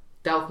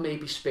 Delph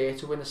maybe spare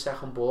to win the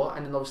second ball,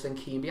 and then obviously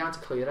Keane behind to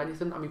clear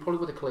anything. And we probably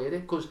would have cleared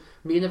it because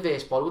Mina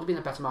versus Bolly would have been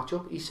a better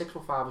matchup. He's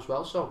 6'5" as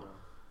well, so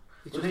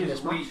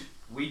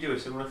we do a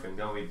similar thing,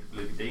 don't we?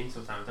 Luke Dean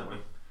sometimes, don't we?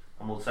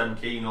 and we'll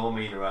send Keane or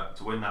Mina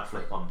to win that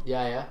flick on.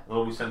 Yeah. They'll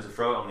always tend to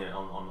throw it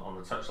on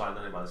the touchline,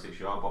 don't they, by the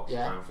 6-yard box,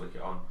 and try and flick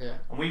it on. Yeah.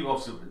 And we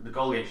obviously, the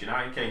goal against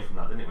United came from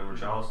that, didn't it, when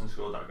Richarlison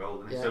scored that goal,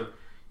 didn't it? So,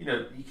 you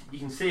know, you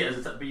can see it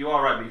as but you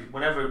are right, but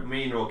whenever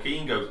Mina or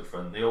Keane goes up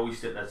front, they always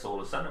sit there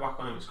taller centre back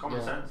on him. It's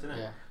common sense, isn't it?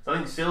 Yeah. So I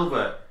think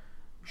Silva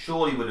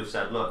surely would have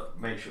said, look,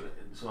 make sure.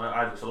 So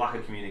it's a lack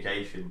of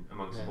communication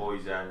amongst the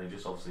boys there, and they're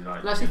just obviously like.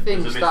 Unless he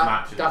thinks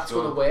that's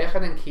going to work,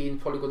 and then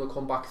Keane's probably going to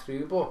come back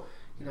through, but.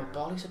 You know,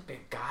 Bolly's a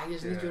big guy,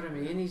 isn't he? Do you know what I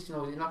mean? He's, you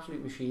know, he's an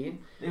absolute machine.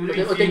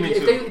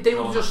 If they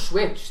would have just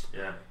switched,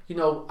 you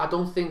know, I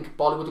don't think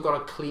Bolly would have got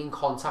a clean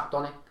contact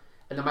on it,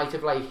 and they might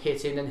have like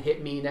hit in and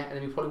hit Mina, and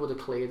then he probably would have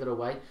cleared it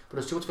away. But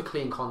it's too much for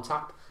clean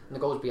contact, and the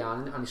goes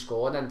behind, and he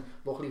scored. And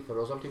luckily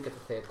for us, I didn't get the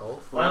third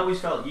goal. Well, I always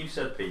felt you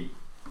said, Pete,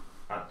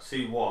 at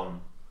 2-1.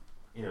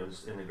 You know,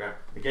 in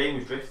the game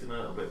was drifting a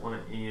little bit,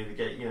 wasn't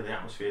it? The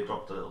atmosphere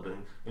dropped a little bit.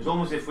 It was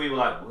almost as if we were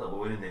like, well, we're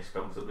winning this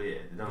comfortably.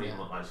 They don't even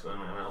look like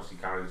scoring. I mean, obviously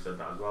Carragher said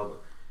that as well,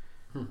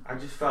 but I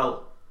just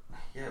felt,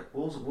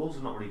 Wolves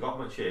have not really got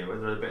much here.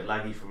 Whether they're a bit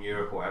leggy from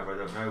Europe or whatever, I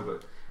don't know.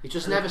 But it's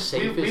just never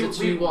safe. Is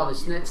it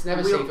 2-1? It's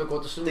never safe for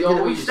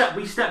Goodison.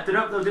 We stepped it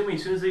up though, didn't we?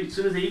 As soon as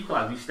they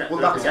equalised, we stepped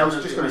it up. Well, I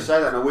was just going to say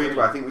that in a weird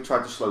way. I think we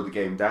tried to slow the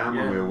game down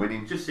when we were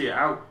winning. Just see it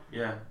out.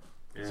 Yeah.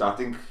 So I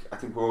think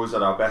we're always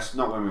at our best,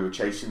 not when we were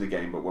chasing the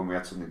game, but when we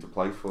had something to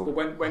play for.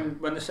 But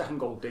when the second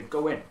goal did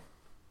go in,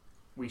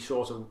 we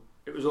sort of,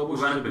 it was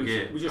almost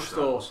we just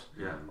thought,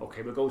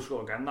 okay, we'll go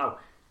score again now.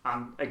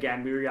 And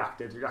again, we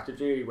reacted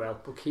really well.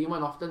 But Keane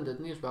went off then,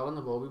 didn't he, as well, on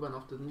the ball? We went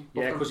off, didn't he?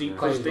 Yeah, because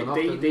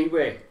they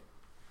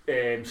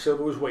were,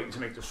 Silva was waiting to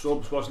make the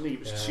subs, wasn't he? It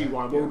was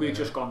 2-1, Wolby had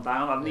just gone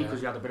down, hadn't he, because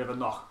he had a bit of a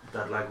knock.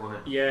 Dead leg,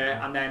 wasn't it?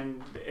 Yeah, and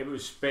then it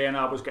was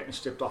Bernard was getting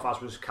stripped off,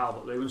 as was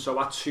Calvert-Lewin, so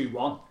at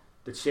 2-1,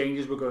 the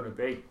changes were going to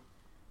be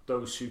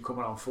those two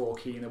coming on for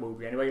Keane and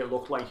Wolby anyway, it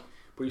looked like,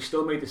 but he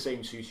still made the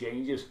same two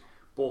changes,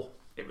 but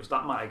it was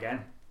that man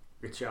again,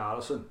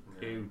 Richarlison,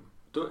 who...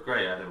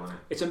 Great header, wasn't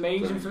it? It's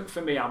amazing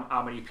for me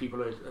how many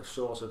people are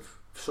sort of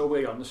so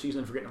early on the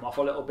season for getting him off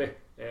a little bit.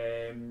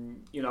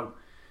 You know,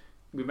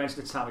 we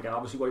mentioned it time again,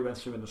 obviously what he went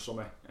through in the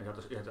summer, and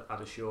he had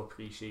a short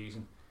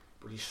pre-season,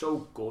 but he's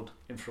so good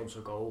in front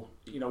of goal.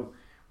 You know,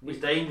 he's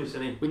dangerous,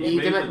 isn't he? We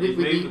need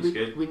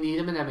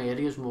him in them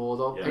areas more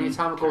though.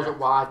 Anytime it goes up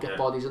wide, get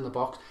bodies in the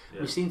box.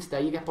 We've seen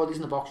today, you get bodies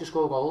in the box, you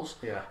score goals.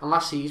 And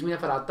last season we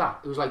never had that.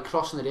 It was like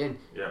crossing it in,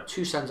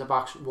 two centre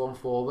backs, one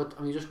forward,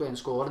 and we just weren't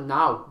scoring.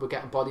 Now we're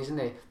getting bodies in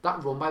there.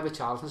 That run by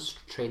Richarlison's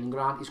training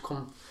ground, he's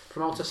come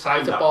from out to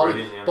side to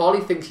Bolly.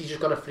 Bolly thinks he's just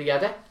got a free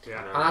header,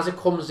 and as it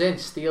comes in,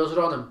 steals it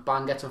on him,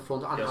 bang, gets in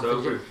front, and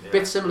finishes it.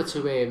 Bit similar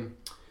to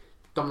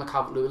Dominic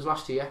Calvert-Lewin's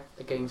last year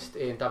against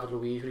David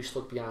Luiz, where he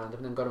stood behind him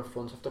and then got in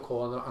front of the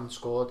corner and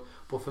scored.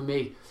 But for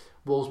me,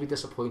 Wolves be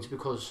disappointed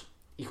because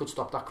he could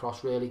stop that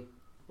cross really.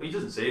 Well, he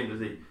doesn't see him, does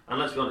he? And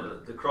let's be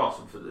honest, the cross,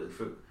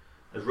 for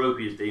as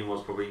ropey as Dean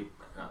was probably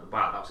at the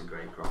back, that was a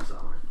great cross,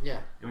 that one. Yeah.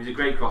 It was a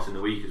great cross in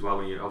the week as well,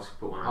 when you obviously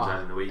put one on his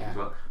head in the week as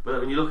well.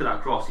 But when you look at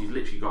that cross, he's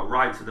literally got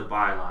right to the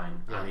byline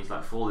and he's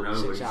like falling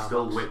over, and he's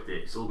still whipped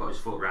it, still got his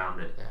foot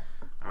round it.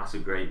 And that's a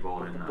great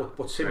ball in that.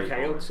 But Tim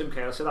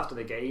Cahill said after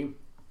the game,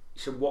 he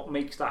said what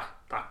makes that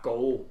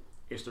goal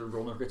is the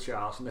run of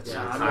Richarlison.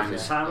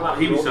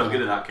 He was so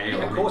good at that, Cahill.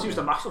 Yeah, of course he was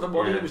the master of the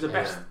body, he was the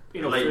best.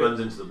 You know, late runs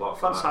into the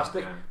box.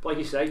 Fantastic. But like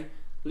you say,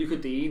 Luca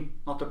Dean,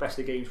 not the best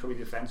of games probably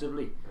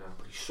defensively,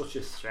 but he's such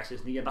a threat,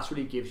 isn't he? And that's what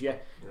he gives you.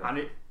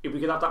 And if we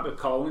could have that with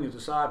Coleman on the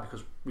other side,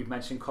 because we've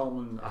mentioned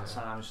Coleman at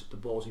times, the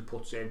balls he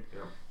puts in,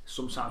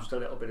 sometimes just a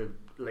little bit of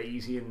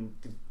lazy and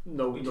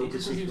he doesn't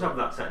seem to have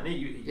that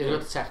technique. The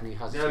technique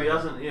has. No, he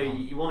hasn't. You know,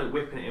 you want it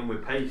whipping it in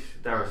with pace.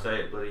 Dare I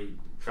say it, bloody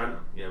Trent.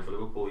 You know, for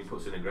Liverpool, he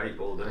puts in a great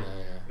ball, doesn't he?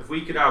 If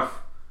we could have,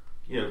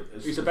 you know,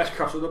 he's the best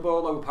crosser of the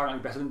ball, though. Apparently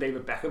better than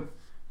David Beckham,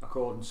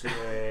 according to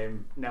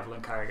Neville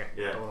and Carragher.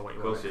 Yeah, don't know what you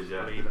of course is.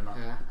 believe in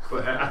that.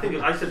 But I think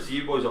I said to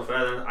you boys off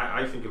air,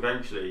 I think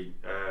eventually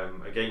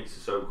against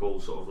the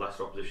so-called sort of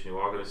lesser opposition who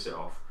are going to sit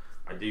off,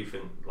 I do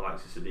think the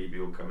likes of Sidibe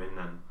will come in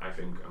then. I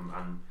think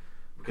and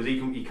because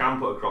he can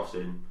put a cross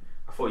in.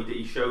 I thought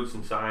he showed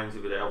some signs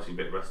of it. Obviously a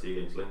bit rusty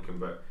against Lincoln,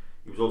 but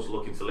he was also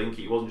looking to link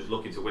it. He wasn't just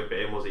looking to whip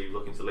it in, was he? He was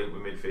looking to link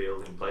with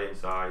midfield and play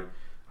inside.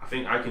 I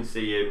think I can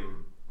see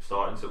him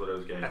starting some of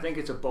those games. I think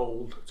it's a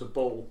bold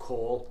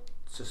call.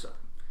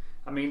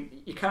 I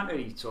mean, you can't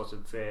really sort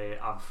of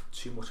have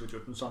too much of a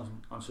judgment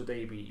on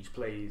Sidibe. He's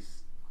played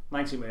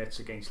 90 minutes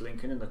against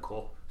Lincoln in the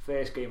Cup.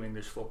 First game in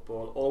English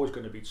football, always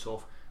going to be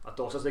tough. I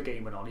thought as the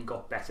game went on, he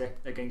got better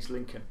against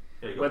Lincoln.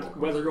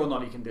 Whether or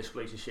not he can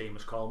displace a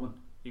Seamus Coleman,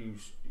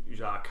 who's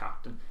our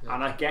captain,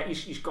 and I get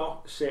he's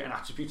got certain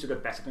attributes that are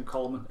better than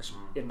Coleman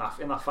in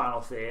that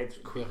final third,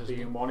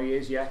 being one he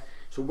is,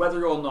 so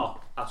whether or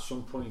not at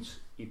some point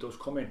he does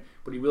come in,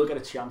 but he will get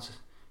a chance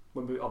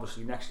when we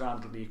obviously next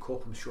round of the League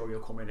Cup. I'm sure he'll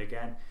come in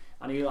again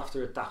and he'll have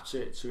to adapt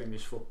to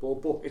English football,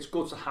 but it's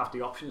good to have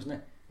the options, isn't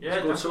it? Yeah,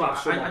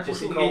 I just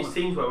think against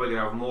teams where we're going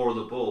to have more of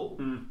the ball,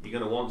 you're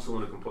going to want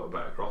someone who can put a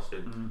better cross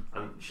in.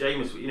 And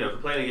Seamus, you know, if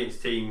we're playing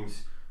against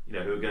teams,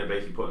 who are going to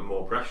basically put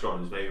more pressure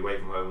on us, maybe away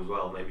from home as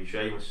well, maybe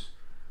Seamus.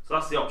 So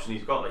that's the option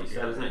he's got, like you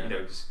said, isn't it?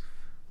 Because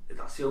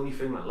that's the only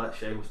thing that lets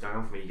Seamus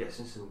down for me. He gets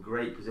in some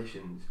great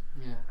positions,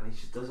 and he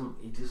just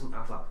doesn't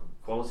have that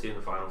quality in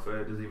the final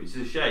third, does he? Which is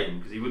a shame,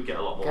 because he would get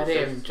a lot more.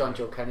 Get him John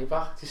Joe Kenny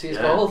back. Do you see his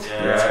goal?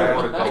 Yeah,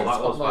 what a goal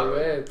that was, by the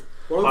way.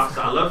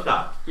 I love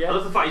that. Yeah. I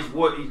love the fact he's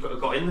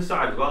got in the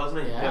side as well,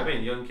 hasn't he? Yeah. You know what I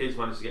mean? Young kids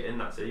managed to get in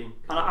that team.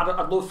 And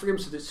I'd love for him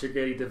to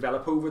really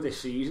develop over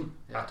this season.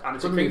 Yeah. And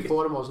it's a great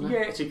for him, wasn't it?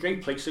 Yeah, it's a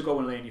great place to go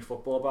and learn your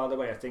football, by the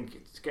way. I think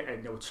it's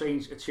getting, a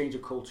change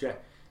of culture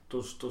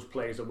does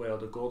players the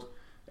world of good.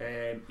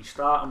 He's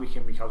starting week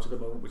in, week out at the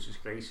moment, which is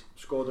great.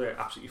 Scored an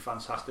absolutely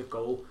fantastic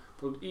goal.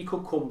 But he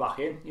could come back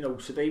in.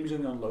 Today he was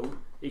only on loan.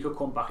 He could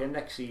come back in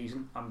next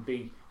season and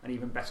be an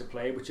even better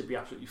player, which would be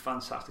absolutely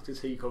fantastic to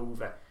take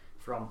over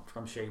from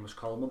Seamus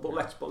Coleman. But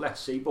let's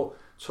see. But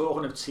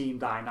talking of team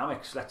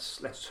dynamics, let's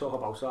talk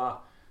about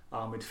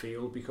our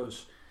midfield,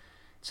 because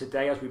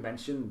today, as we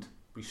mentioned,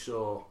 we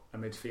saw a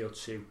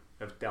midfield two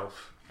of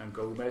Delph and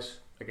Gomez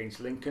against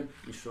Lincoln.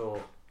 We saw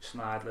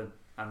Schneidlin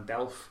and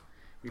Delph.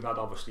 We've had,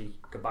 obviously,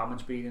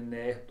 Gabaman's been in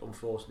there.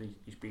 Unfortunately,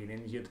 he's been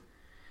injured.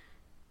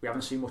 We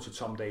haven't seen much of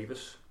Tom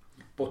Davis.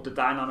 But the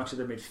dynamics of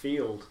the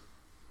midfield,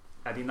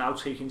 are they now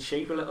taking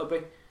shape a little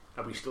bit?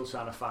 Are we still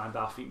trying to find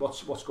our feet?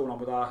 What's going on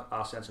with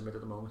our centre mid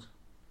at the moment?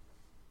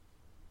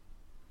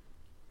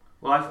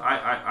 Well,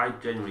 I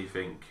genuinely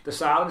think the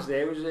silence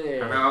there was.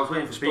 I was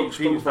waiting for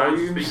Pete was dying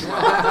to speak.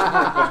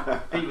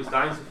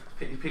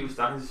 Pete was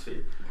dying to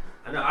speak.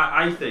 And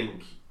I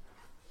think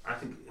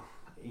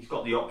he's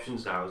got the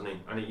options now, hasn't he?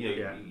 And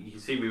you can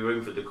see we were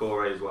in for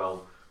Decore as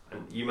well.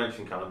 And you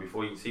mentioned Callum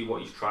before. You can see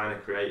what he's trying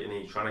to create, and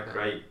he's trying to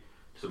create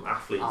some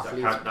athletes that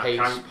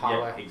can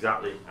power. Yeah,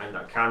 exactly, and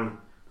that can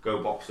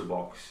go box to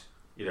box.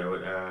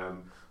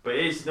 But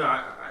it is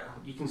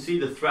you can see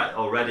the threat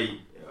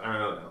already.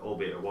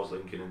 Albeit it was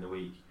Lincoln in the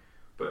week,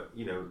 but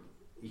you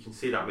can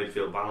see that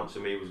midfield balance. For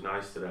me, was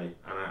nice today,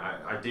 and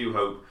I do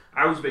hope.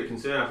 I was a bit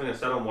concerned. I think I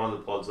said on one of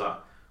the pods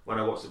that when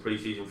I watched the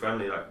pre-season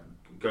friendly, like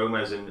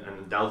Gomez and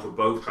Delph were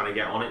both trying to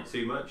get on it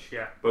too much.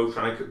 Yeah. Both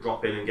trying to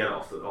drop in and get it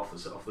off the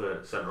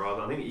centre half.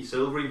 I think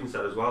Silver even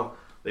said as well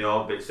they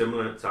are a bit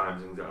similar at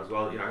times as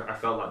well. I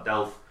felt like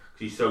Delph, because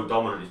he's so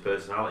dominant in his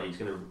personality, he's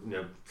going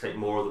to take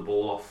more of the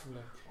ball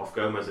off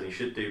Gomez than he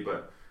should do.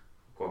 But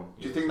go on.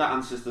 Do you think that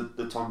answers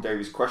the Tom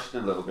Davies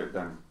question a little bit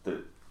then?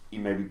 That he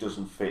maybe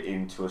doesn't fit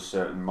into a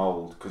certain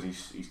mould, because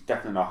he's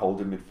definitely not a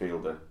holding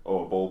midfielder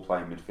or a ball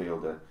playing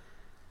midfielder.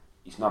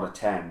 He's not a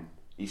 10.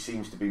 He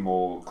seems to be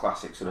more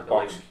classic sort of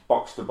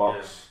box to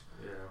box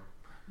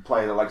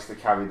player that likes to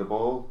carry the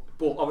ball.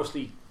 But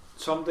obviously,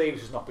 Tom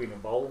Davies has not been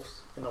involved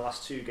in the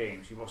last two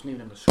games. He wasn't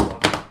even in the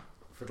squad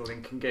for the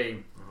Lincoln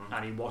game,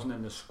 and he wasn't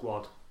in the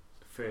squad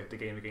for the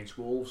game against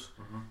Wolves.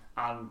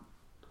 And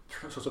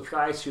sort of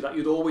prior to that,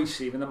 you'd always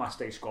see him in the match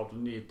day squad,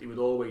 and he would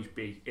always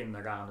be in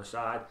and around the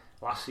side.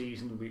 Last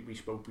season, we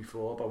spoke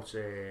before about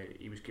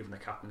he was given the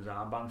captain's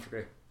armband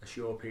for a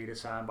short period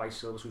of time by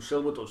Silver, so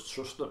Silver does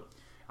trust him.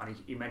 And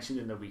he mentioned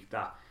in the week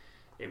that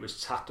it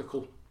was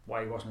tactical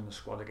why he wasn't in the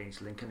squad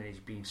against Lincoln, and he's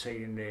been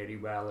sailing really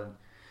well. And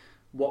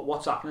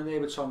what's happening there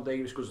with Tom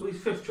Davies? Because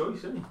he's fifth choice,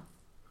 isn't he?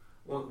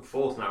 Well,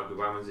 fourth now.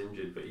 Gabaman's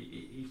injured, but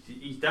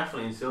he's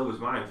definitely in Silver's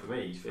mind. For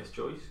me, he's fifth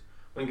choice.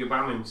 When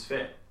Gabaman's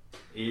fit,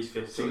 he is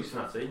fifth choice in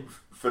that team.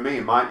 For me,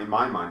 in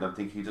my mind, I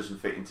think he doesn't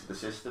fit into the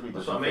system. He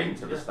doesn't fit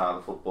into the style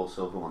of football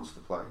Silver wants to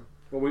play.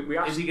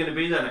 Well, is he going to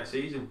be there next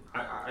season?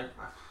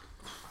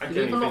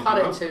 You even look at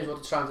it in terms of what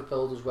they're trying to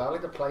build as well,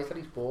 like the players that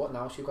he's bought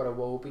now. So you've got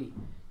Iwobi,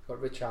 you've got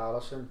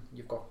Richarlison,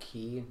 you've got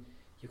Keane,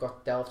 you've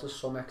got Delph to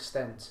some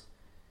extent.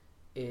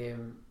 They're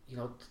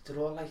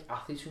all like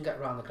athletes who can get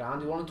around the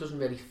ground. The one who doesn't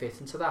really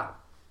fit into that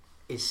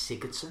is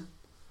Sigurdsson,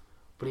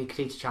 but he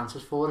creates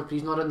chances for it. But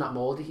he's not in that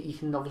mould. He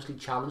can obviously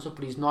challenge it,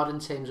 but he's not in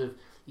terms of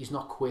he's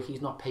not quick,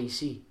 he's not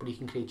pacey, but he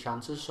can create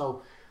chances.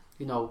 So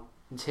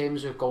in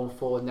terms of going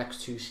forward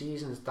next 2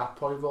 seasons, that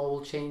probably role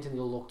will change, and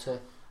he'll look to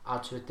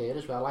add to it there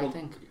as well. I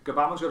think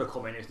Gabaman's going to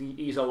come in.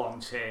 He's a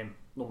long-term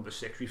number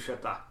 6. We've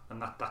said that,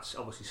 and that's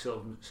obviously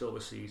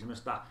Silver season.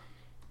 Is that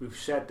we've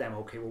said them?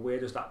 Okay, well, what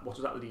does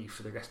that leave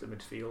for the rest of the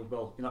midfield?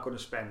 Well, you're not going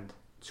to spend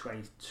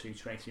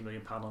 £22-23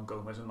 million on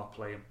Gomez and not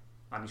play him,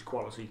 and his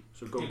quality.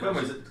 So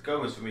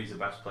Gomez for me is the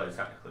best player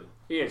technically.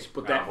 He is,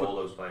 but all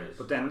those players.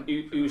 But then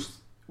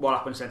what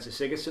happens then to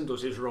Sigurdsson?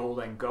 Does his role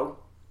then go?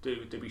 Do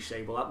we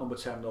say, well, that number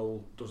 10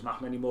 role doesn't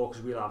happen anymore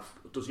because we'll have?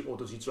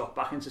 Does he drop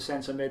back into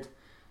centre mid?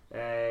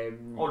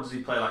 Or does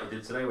he play like he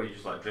did today, where he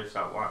just like drifts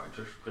out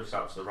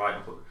to the right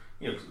and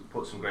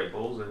put some great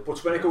balls in?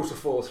 But when it goes to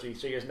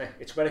 4-3-3, isn't it?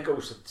 It's when it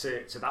goes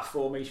to that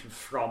formation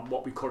from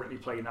what we currently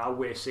play now,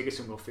 where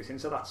Sigurdsson will fit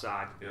into that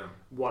side. Yeah.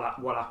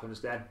 What happens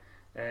then?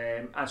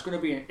 And it's going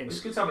to be. It's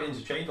good to have it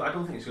interchangeable. I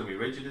don't think it's going to be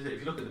rigid, is it? If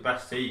you look at the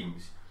best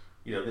teams,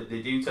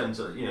 they do tend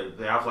to,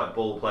 they have like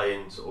ball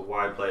playing sort of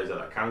wide players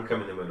that can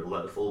come in the middle,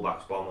 let the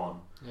fullbacks bomb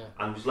on,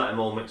 and just let them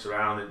all mix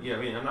around, and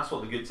and that's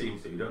what the good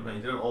teams do, don't they?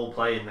 They don't all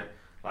play in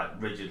like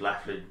rigid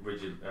left,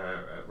 rigid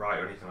right,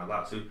 or anything like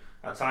that. So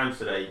at times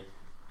today,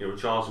 You know,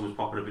 Richarlison was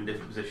popping up in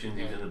different positions.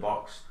 He was in the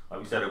box.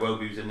 Like we said,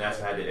 Iwobi was in there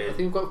to head it in. I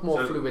think we've got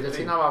more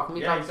fluidity now, haven't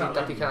we? Exactly.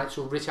 That they can,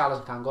 so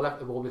Richarlison can go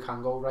left, Iwobi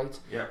can go right.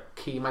 Yeah.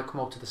 Key might come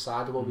out to the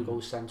side, Iwobi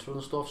goes central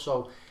and stuff.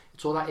 So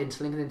it's all that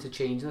interlinking and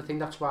interchanging. I think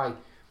that's why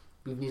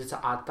we've needed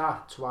to add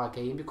that to our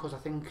game, because I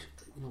think,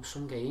 you know,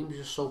 some games are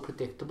just so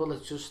predictable.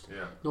 It's just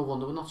no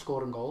wonder we're not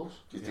scoring goals.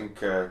 Do you think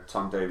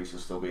Tom Davies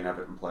will still be an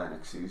Everton player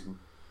next season?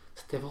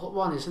 It's a difficult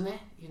one, isn't it?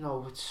 You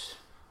know, it's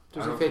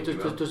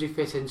does he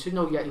fit into?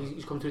 No, yeah,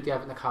 he's come through the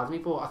Everton academy,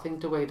 but I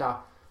think the way that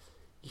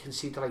you can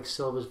see the like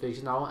Silva's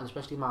vision now, and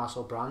especially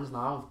Marcel Brands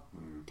now,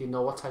 they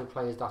know what type of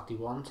players that they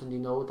want, and they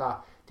know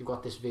that they've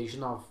got this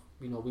vision of,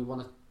 you know, we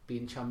want to be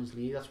in Champions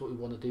League. That's what we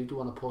want to do. Do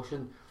want to push,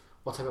 and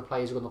what type of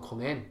players are going to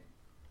come in?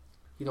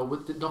 You know,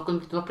 they're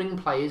not bringing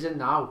players in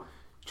now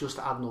just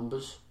to add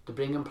numbers. They're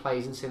bringing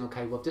players in saying,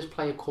 okay, well, if this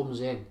player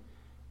comes in,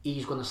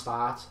 he's going to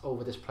start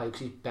over this player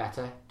because he's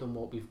better than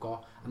what we've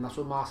got. And that's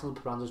what Marcel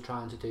Brands is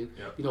trying to do.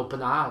 You know,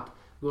 Bernard,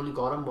 we only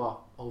got him,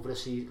 over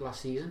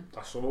last season?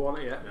 That's summer,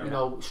 wasn't it? You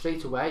know,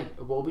 straight away,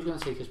 Iwobi's going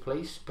to take his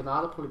place.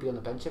 Bernard will probably be on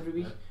the bench every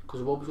week because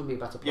Iwobi's going to be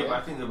a better player. Yeah,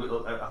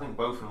 but I think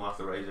both of them will have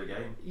to raise their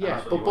game.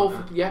 Yeah, but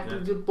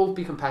they'll both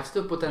be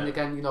competitive. But then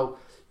again, you know,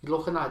 you're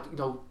looking at, you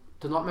know,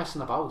 they're not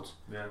messing about.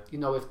 You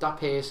know, if that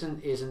person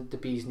isn't the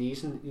bee's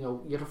knees, and you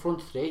know, you're a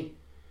front three.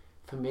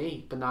 For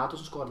me, Bernard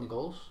doesn't score any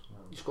goals.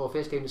 You score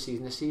first game of the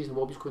season this season,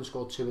 Iwobi's couldn't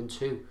score 2 and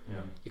 2.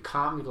 You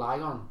can't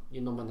rely on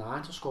your number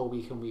 9 to score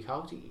week in, week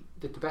out.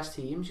 The best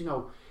teams, you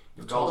know,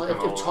 if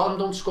Tottenham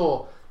don't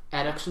score,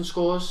 Eriksen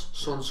scores,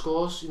 Son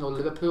scores, you know,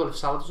 Liverpool, if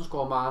Salah doesn't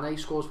score, Mane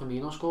scores,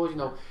 Firmino scores, you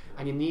know,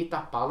 and you need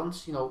that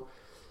balance, you know.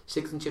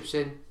 Sixton chips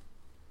in.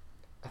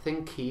 I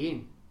think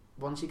Keane,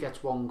 once he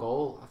gets 1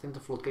 goal, I think the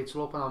floodgates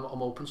will open.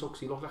 I'm open to, because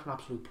he looks like an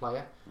absolute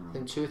player. I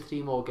think 2 or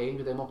 3 more games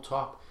with him up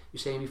top. You're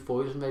saying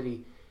before he doesn't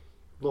really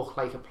look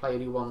like a player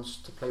who wants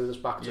to play with us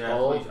back to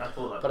goal.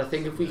 But I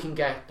think if we can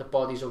get the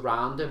bodies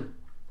around him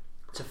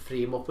to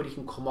free him up, where he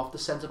can come off the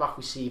centre back,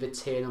 receive it,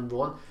 turn and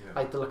run,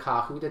 like the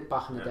Lukaku did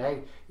back in the day,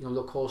 you know,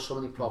 they'll cause so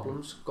many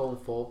problems going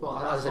forward.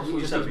 But as I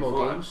just need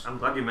more games. I'm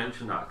glad you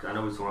mentioned that. I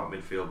know we're talking about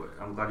midfield,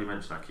 but I'm glad you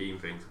mentioned that Keane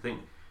thing. I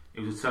think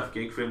it was a tough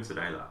gig for him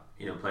today, that,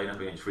 you know, playing up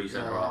against 3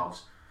 centre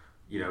halves,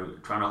 you know,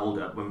 trying to hold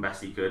it up when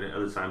best he could, and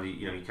other times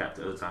he kept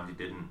it, other times he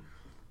didn't.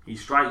 He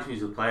strikes me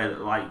as a player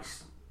that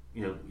likes,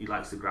 you know, he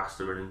likes the grass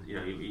to run, and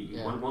you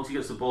know, once he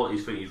gets the ball at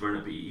his feet, he's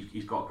running. But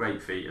he's got great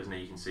feet, hasn't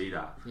he? You can see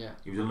that.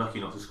 He was unlucky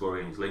not to score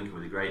against Lincoln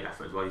with a great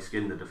effort as well. He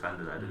skinned the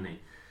defender there, didn't he?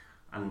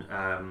 And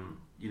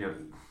you know,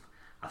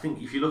 I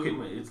think if you look at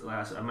it,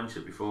 like I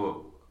mentioned it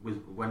before,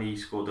 with when he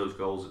scored those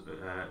goals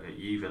at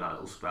Juve, that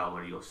little spell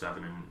where he got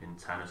 7 in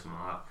 10 or something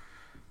like that.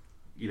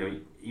 You know,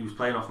 he was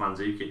playing off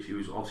Mandzukic, who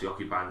was obviously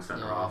occupying the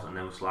centre half, and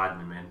they were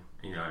sliding him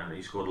in. You know, and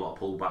he scored a lot of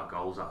pullback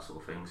goals, that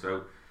sort of thing.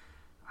 So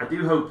I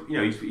do hope, you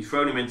know, he's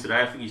thrown him in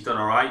today. I think he's done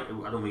alright.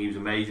 I don't think he was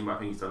amazing, but I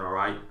think he's done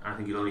alright. And I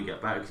think he'll only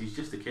get better, because he's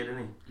just a kid,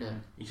 isn't he?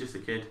 He's just a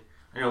kid.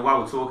 And, you know, while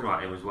we're talking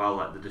about him as well,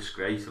 like the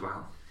disgrace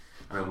about,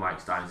 I know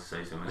Mike's dying to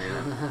say something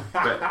here,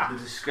 but the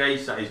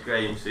disgrace that is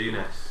Graham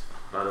Souness,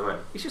 by the way.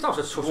 He's just out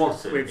of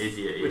touch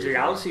with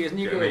reality, isn't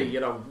he? Really,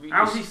 you know.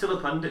 How is he still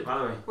a pundit, by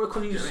the way? Well,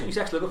 because he's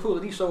ex-Liverpool,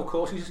 isn't he? So of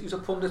course he's a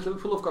pundit.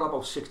 Liverpool have got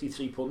about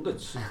 63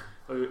 pundits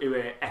who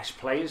are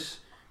ex-players.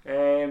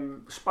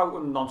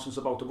 Spouting nonsense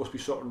about there must be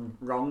something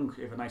wrong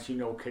if a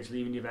 19-year-old kid's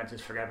leaving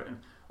Juventus for Everton,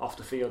 off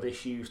the field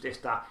issues, this,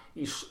 that.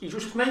 He's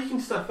just making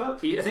stuff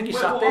up. I think he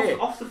sat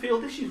there. Off the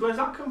field issues, where's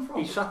that come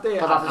from? He sat there.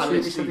 But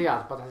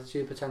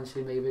attitude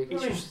potentially maybe.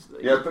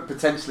 But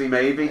potentially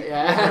maybe.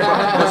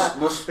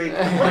 must be.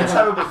 What a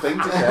terrible thing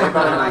to say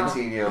about a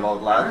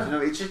 19-year-old lad. You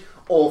know, it's just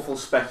awful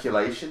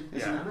speculation,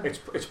 isn't it?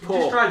 It's poor. It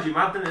just drives you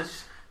mad, and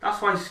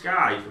that's why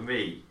Sky, for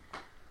me,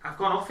 I've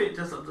gone off it.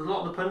 There's a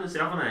lot of the pundits they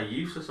have on there are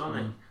useless, aren't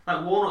they?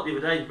 Like Warnock the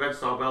other day, Red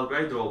Star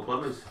Belgrade, they're all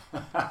plumbers. You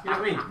know what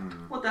I mean?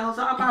 What the hell's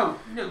that about?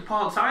 You know,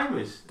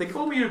 part-timers. They're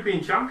former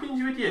European champions,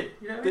 you idiot.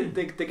 You know what I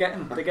mean?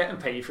 They're getting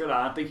paid for it,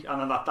 aren't they?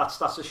 And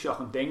that's a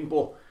shocking thing.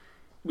 But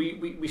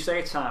we say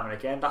it time and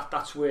again,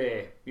 that's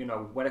where, you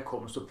know, when it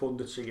comes to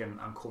punditry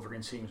and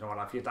covering teams and what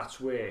have you, that's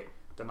where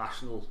the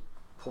national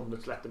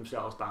pundits let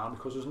themselves down,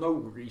 because there's no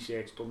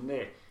research done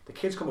there. The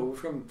kid's come over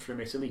from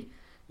Italy.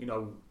 You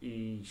know,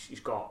 he's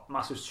got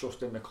massive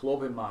trust in the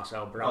club, in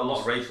Marcel Brands. A lot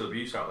of racial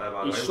abuse out there,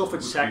 by the way.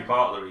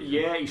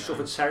 He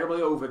suffered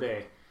terribly over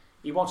there.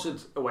 He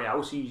wanted a way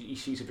out. He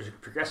sees a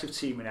progressive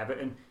team in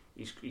Everton.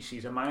 He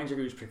sees a manager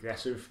who's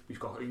progressive. He's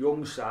got a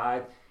young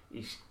side.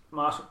 He's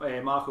Marco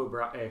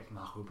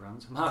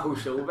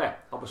Silva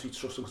obviously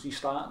trusts him because he's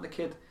starting the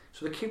kid.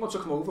 So the kid wants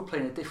to come over, play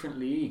in a different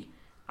league,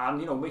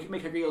 and, you know,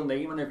 make a real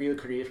name and a real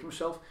career for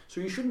himself. So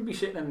you shouldn't be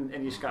sitting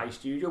in your Sky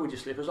studio with your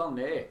slippers on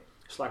there,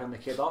 slagging the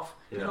kid off.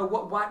 You know,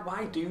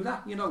 why do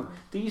that? You know,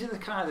 these are the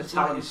kind of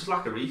talents. It's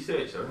like a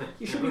research, isn't it?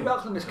 You should be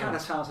welcoming this kind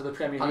of talent to the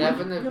Premier League.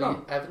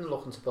 And Everton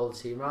looking to build a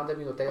team around him.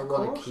 You know, they'll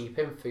want to keep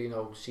him for, you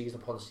know, season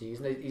upon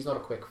season. He's not a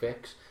quick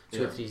fix.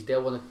 So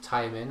they'll want to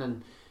tie him in,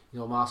 and, you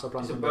know, Marcel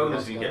Brands. It's a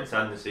bonus if you get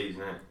 10 this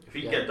season. If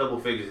you get double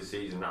figures this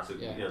season, that's a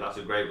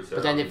great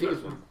return. But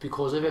then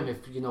because of him,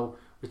 if, you know,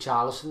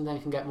 Richarlison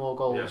then can get more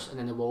goals, and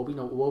then it will be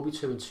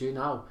 2-2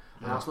 now.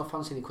 And Arsenal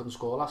fans saying he couldn't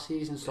score last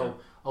season, so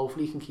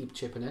hopefully he can keep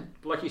chipping in.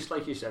 Like you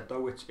said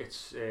though,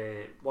 it's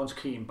once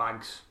Keane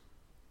bags,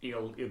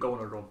 he'll go on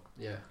a run.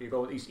 Yeah,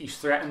 he's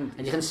threatened,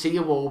 and you can see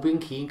Iwobi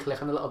and Keane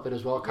clicking a little bit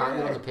as well, can't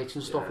you, on the pitch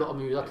and stuff, little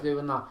moves that to do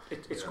and that.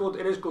 It's good.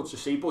 It is good to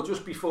see. But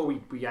just before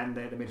we end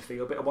the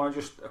midfield bit, I want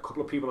to a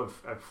couple of people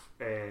have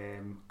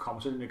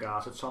commented in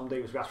regards to Tom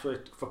Davies. We asked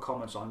for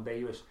comments on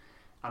Davies,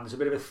 and there's a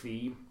bit of a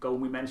theme going.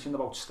 We mentioned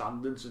about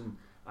standards and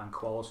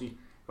quality.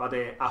 We had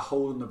a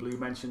hole in the blue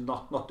mentioned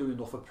not doing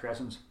enough at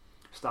present.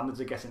 Standards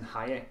are getting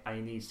higher, and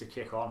he needs to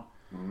kick on.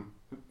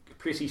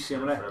 Pretty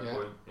similar.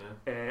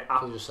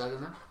 Just said,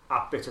 isn't it?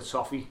 At Bitter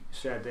Toffee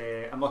said,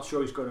 I'm not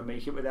sure he's going to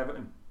make it with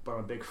Everton, but I'm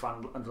a big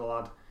fan of the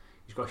lad.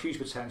 He's got huge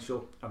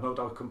potential and no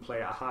doubt can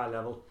play at a high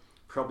level.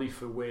 Probably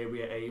for where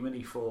we're aiming,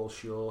 he falls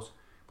short,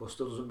 but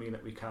still doesn't mean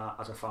that we can't,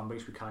 as a fan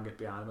base, we can't get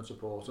behind him and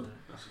support him.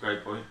 That's a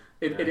great point.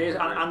 It is,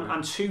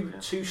 and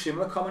two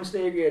similar comments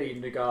there really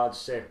in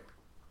regards to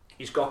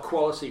he's got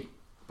quality,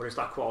 but is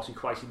that quality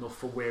quite enough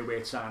for where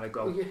we're trying to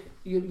go? Well,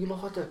 you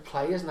look at the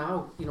players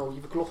now, you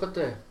look at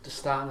the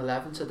starting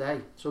 11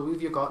 today. So who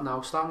have you got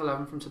now? Starting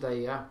 11 from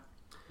today, yeah.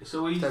 It's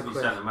so easy to be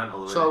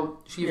sentimental. So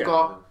you've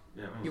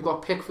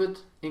got Pickford,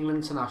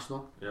 England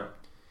international. Yeah.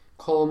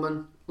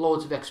 Coleman,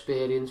 loads of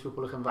experience,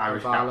 Republican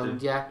Irish of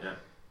Ireland. captain. Yeah.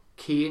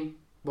 Keane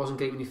wasn't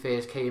great when he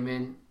first came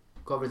in,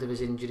 got rid of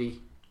his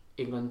injury,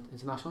 England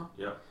international.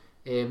 Yeah.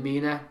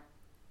 Mina,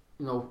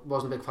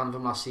 wasn't a big fan of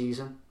him last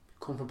season.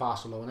 Come from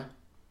Barcelona.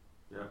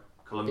 Yeah.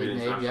 Colombian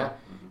international. Yeah.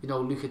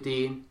 Mm-hmm. Luca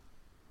Dean,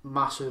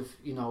 massive,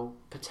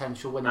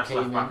 potential when he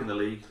came in. Back in the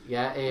league.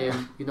 Yeah.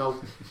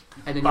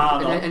 And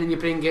then you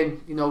bring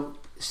in,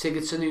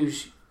 Sigurdsson,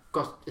 who's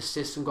got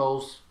assists and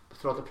goals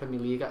throughout the Premier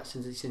League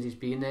since he's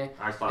been there.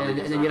 And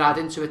then you add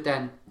into it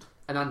then,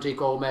 and Andre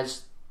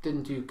Gomez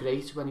didn't do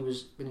great when he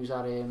was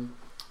at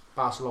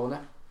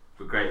Barcelona.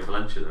 But great at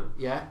Valencia though.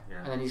 Yeah.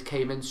 And then he's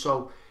came in.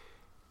 So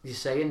you're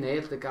saying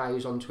there, the guy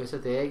who's on Twitter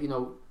there,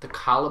 the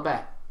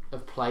calibre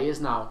of players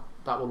now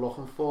that we're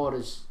looking for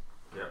is,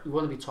 we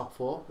want to be top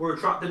 4. We're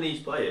attracting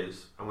these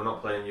players and we're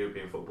not playing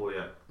European football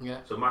yet. Yeah.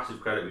 So massive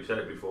credit, we've said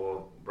it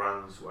before,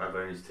 Brands,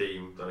 whatever, and his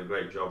team done a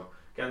great job.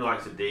 Getting the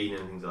likes of Dean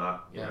and things like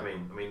that. You know what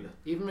I mean?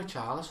 Even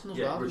Richarlison as well.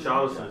 Yeah,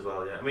 Richarlison as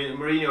well, yeah. I mean,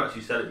 Mourinho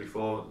actually said it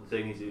before. The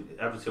thing is,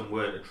 Everton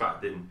weren't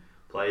attracting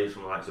players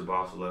from the likes of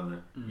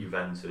Barcelona,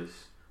 Juventus.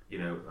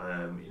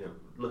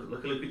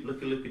 Look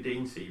at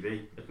Dean's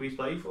CV. Look who he's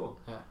played for.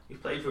 Yeah. He's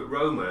played for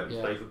Roma. He's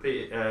played for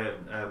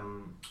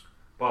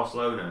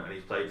Barcelona, and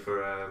he's played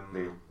for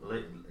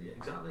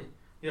exactly.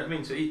 You know what I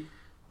mean? So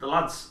the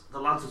lads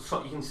are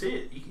top. You can see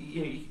it.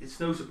 It's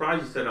no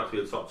surprise he's turned out to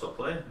be a top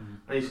player,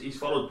 and he's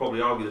followed probably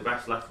arguably the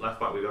best left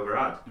back we've ever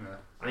had. Yeah.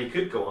 And he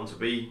could go on to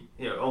be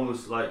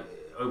almost like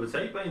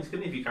overtake Baines,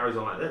 couldn't he, if he carries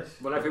on like this?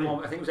 Well, I think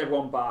it was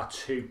everyone bar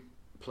 2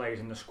 players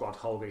in the squad,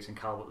 Holgate and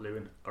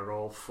Calvert-Lewin, are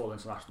all full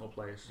international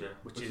players,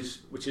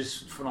 which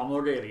is phenomenal,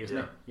 really, isn't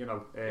it?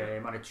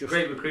 And it's just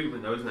great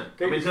recruitment, though, isn't it?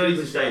 It's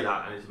easy to say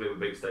that, and it's a bit of a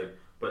big statement,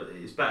 but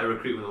it's better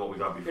recruitment than what we've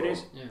had before. It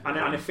is,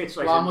 and it fits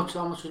like. Well,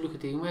 how much is Luca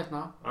Dean worth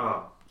now?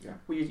 Well,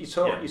 you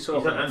talk. He's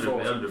at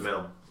 100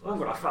 mil.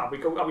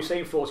 Are we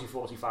saying 40,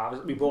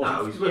 45? We bought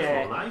no, he's worth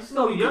more nice.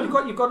 No, you've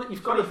got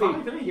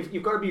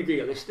to be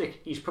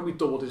realistic. He's probably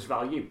doubled his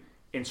value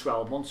in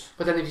 12 months.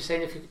 But then if you're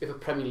saying if a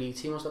Premier League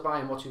team wants to buy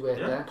him, what's he worth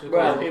then?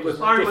 Well, it was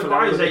Larry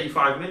Maguire's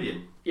 85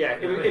 million. Yeah,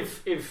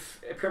 if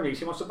a Premier League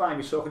team wants to buy him,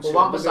 you're talking.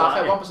 Well,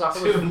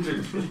 Wan-Bissaka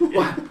 200.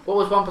 What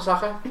was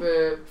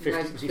Wan-Bissaka?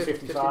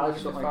 55,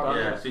 something like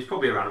that. Yeah, so he's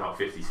probably around about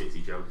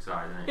 50-60 joke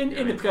aside, isn't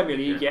in the Premier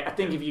League, I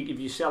think if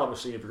you sell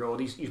obviously abroad,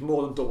 he's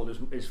more than doubled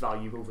his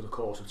value over the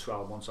course of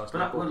 12 months.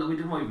 But we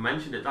didn't even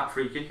mention it. That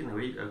free kick in the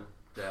week, though.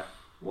 Yeah.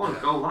 What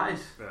a goal that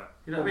is. Yeah.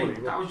 You know what I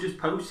mean? That was just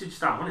postage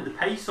stamp, wasn't it? The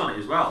pace on it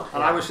as well.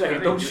 And I was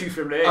saying, don't shoot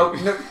from there.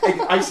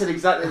 I said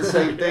exactly the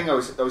same thing. I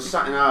was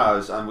sat in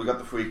ours and we got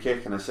the free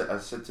kick, and I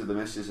said to the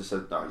missus, I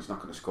said, no, he's not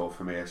going to score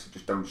from here, so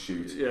just don't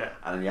shoot. Yeah.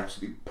 And then he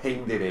absolutely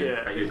pinged it in.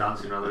 Yeah. You're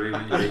dancing around the room,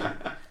 aren't you?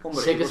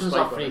 Sigurdsson's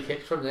got free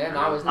kicks from there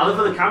now, isn't it? I love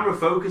how the camera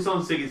focused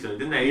on Sigurdsson,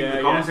 didn't they?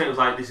 The commentator was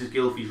like, this is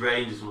Gylfi's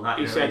range or something like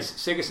that. He said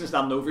Sigurdsson's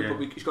standing over it,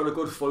 but he's got a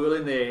good foil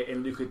in there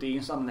in Luca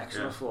Dean standing next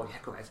to him. I thought,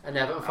 go ahead. And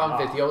Everton fan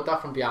videoed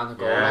that from behind the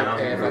goal.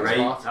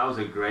 That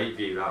was a great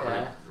view, that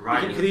one.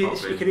 Right, you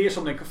could hear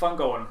something fan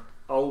going,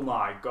 oh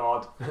my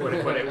god, when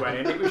it went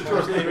in. It was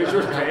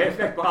just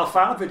perfect. But I'll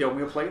find the video and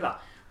we'll play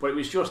that. But it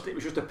was just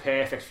a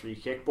perfect free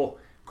kick. But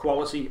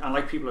quality, and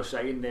like people are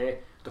saying there,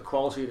 the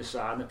quality of the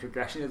side and the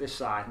progression of this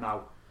side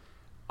now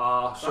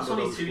are. That's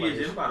only 2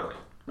 years in, by the way.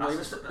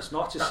 That's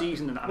not a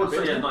season and a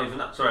bit. Yeah, not even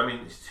that. Sorry, I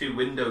mean it's 2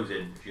 windows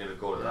in, if you're going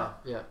to call it that.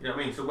 Yeah. You know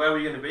what I mean? So where are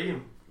we going to be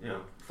in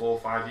 4 or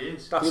 5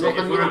 years? That's it.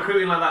 If we're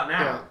recruiting like that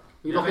now. Yeah.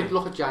 You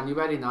look at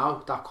January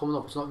now, that coming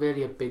up, it's not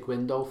really a big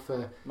window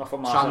for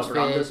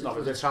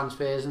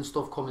transfers and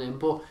stuff coming in,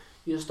 but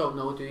you just don't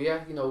know, do you?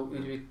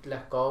 You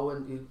let go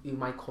and you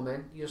might come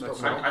in, you just don't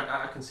know.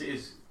 I can see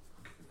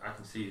I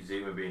can see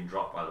Zuma being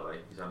dropped. By the way,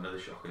 he's had another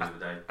shocker the other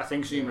day. I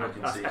think Zuma. I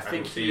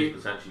think he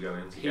is potentially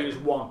going into. He was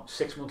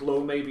 6-month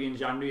loan maybe in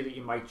January that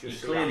you might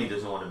just. He clearly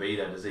doesn't want to be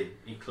there, does he?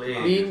 He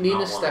clearly.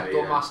 Mina stepped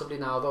up massively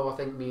now, though. I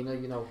think Mina,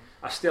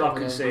 I still have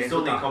concerns.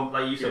 Still think,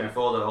 like you said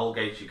before, the whole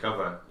gates you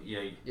cover.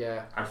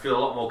 I'd feel a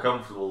lot more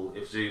comfortable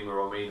if Zuma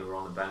or Mina were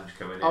on the bench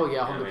coming in. Oh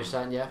yeah,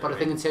 100%. Yeah, but I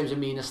think in terms of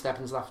Mina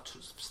stepping into that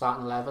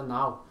starting 11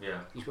 now,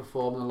 he's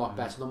performing a lot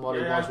better than what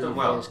he was when he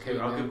first came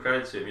in. I'll give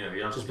credit to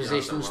him. His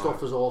position and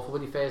stuff was awful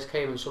when he first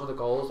came, and some of the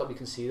goals that we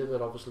conceded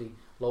were obviously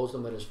loads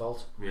of them were his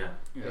fault.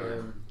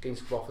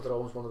 Against Watford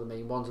was one of the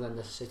main ones, and then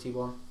the City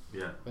one.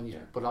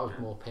 But that was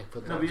more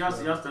Pickford. No, but he has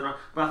done.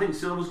 But I think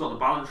Silva's got the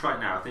balance right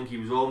now. I think he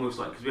was almost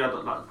like, because we had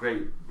that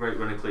great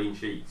run of clean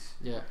sheets.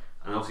 Yeah.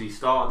 And obviously he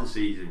started the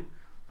season,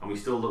 and we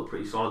still look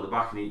pretty solid at the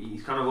back, and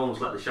he's kind of almost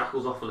let the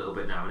shackles off a little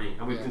bit now, hasn't he?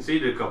 And we've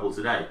conceded a couple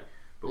today,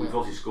 but we've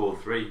obviously scored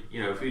 3.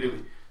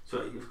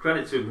 So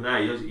credit to him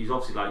there. He's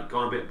obviously like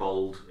gone a bit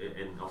bold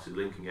in obviously the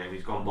Lincoln game.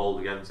 He's gone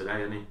bold again today,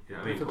 hasn't he? You know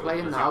what I mean? If we're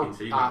playing now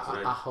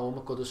at home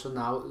at Goodison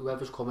now,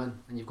 whoever's coming,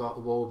 and you've got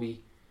Iwobi,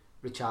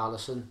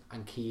 Richarlison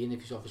and Keane,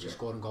 if he's obviously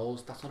scoring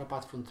goals, that's not a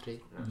bad front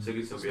 3.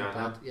 Sigurdsson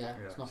behind him.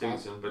 It's not bad.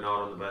 Sigurdsson,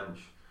 Bernard on the bench.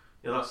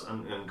 That's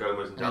and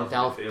Gomez and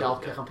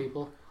Delph kicking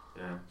people.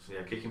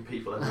 Kicking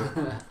people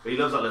everywhere. But he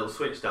loves that little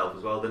switch Delph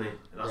as well, doesn't he?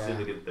 That's the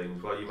other good thing.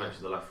 Well, you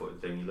mentioned the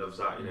left-footed thing. He loves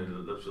that. He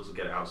loves just to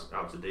get it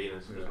out to Dean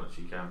as much as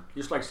he can.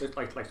 He just likes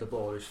the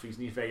ball. He's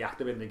very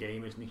active in the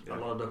game, isn't he? A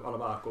lot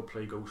of our good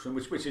play goes from,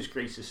 which is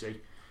great to see.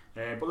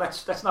 But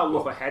let's now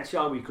look ahead,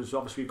 shall we? Because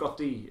obviously we've got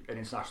an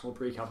international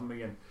break, haven't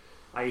we? And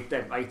I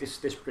hate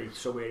this break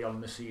so early on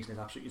in the season.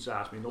 It absolutely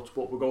drives me nuts.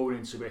 But we're going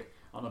into it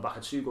on the back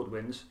of 2 good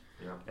wins.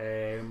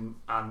 And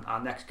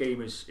our next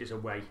game is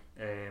away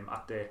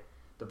at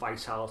the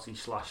Vitality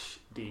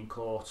 / Dean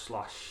Court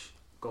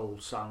 /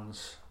 Gold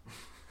Sands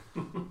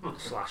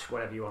 /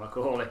 whatever you want to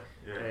call it.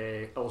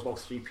 There was about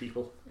 3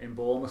 people in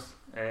Bournemouth.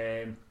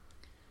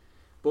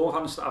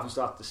 Bournemouth haven't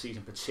started the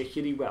season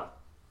particularly well,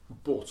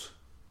 but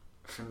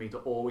for me, they're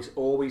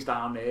always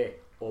down there.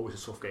 Always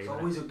a tough game.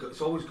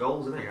 It's always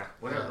goals, isn't it?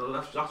 The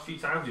last few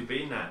times you've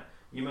been there,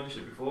 you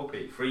mentioned it before,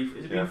 Pete.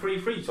 Has it been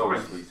 3-3? It's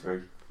always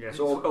 3-3. Yeah, it's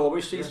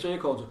always 3-3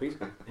 according to Pete.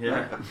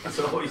 It's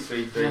always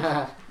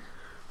 3-3.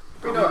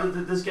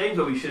 There's games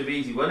where we should have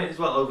easily won it as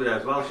well over there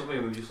as well, shouldn't we?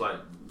 We're just like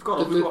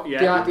they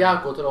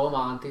are good at home,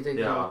 aren't they?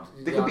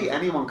 They can beat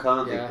anyone,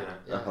 can't they?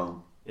 At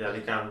home. Yeah,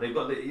 they can. They've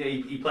got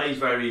he plays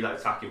very like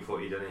attacking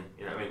footy, doesn't he?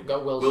 You know what I mean?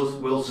 Got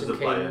Wilson's a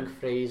player.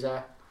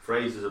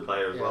 Fraser's a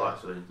player as well,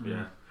 actually.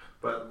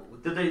 But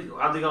had they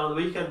gone on the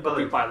weekend?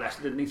 But by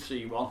Leicester, didn't he?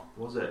 3-1.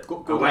 Was it?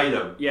 Good away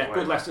though. Yeah, away.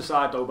 Good Leicester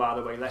side though. By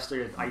the way,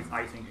 Leicester, I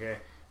think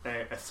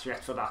a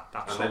threat for that.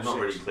 And they've not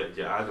really clicked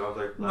yet, have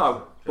they?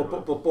 No,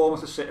 but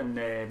Bournemouth are sitting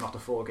after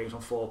 4 games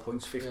on 4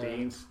 points,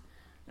 15th.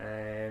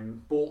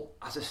 But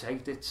as I say,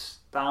 it's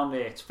down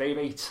there. It's very,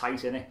 very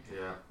tight, isn't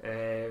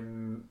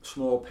it?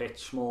 Small pitch,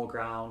 small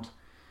ground,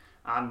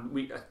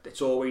 and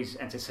it's always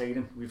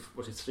entertaining.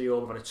 Was it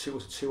 3-all? We've had a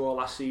 2-all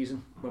last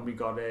season when we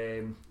got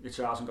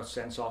Richarlison got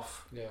sent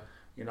off. And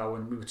we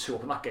were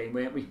 2-up in that game,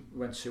 weren't we? We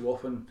went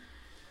 2-up, and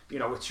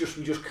it's just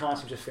we just can't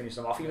seem to finish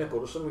them off. Even at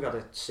Goodison, we got a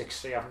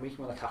 6-3, haven't we?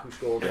 When the Lukaku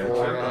scored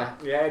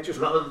 4. Just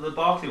the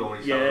Barkley one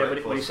when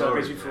he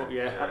celebrated before.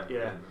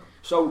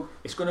 So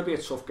it's going to be a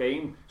tough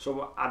game.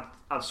 So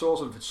I'd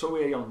sort of, it's so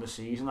early on in the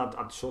season,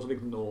 I'd sort of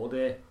ignore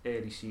the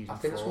early season. I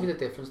think it's going to be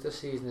the difference this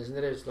season, isn't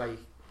it? It's like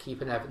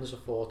keeping Everton as a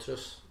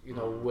fortress,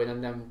 winning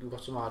them. We've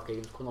got some hard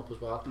games coming up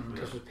as well.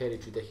 Christmas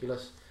period's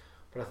ridiculous.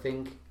 But I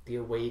think the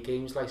away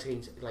games,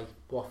 like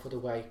Watford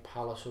away,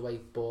 Palace away,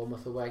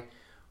 Bournemouth away,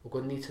 we're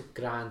going to need to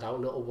grind out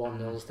little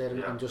 1-0s there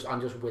and just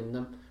win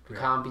them. We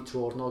can't be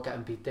drawn or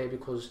getting beat there,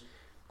 because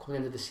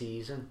coming into the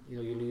season,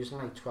 you're losing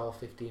like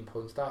 12-15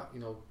 points that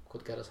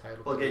could get us higher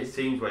up. Well, against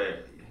teams where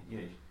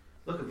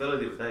look at Villa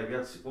the other day, we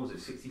had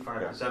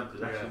 65%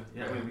 possession.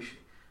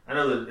 I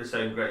know that they're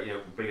saying great,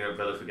 bringing up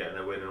Villa for getting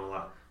their win and all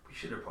that. We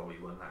should have probably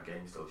won that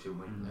game still,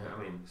 shouldn't we?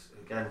 I mean,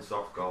 again,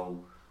 soft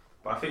goal.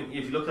 But I think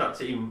if you look at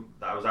that team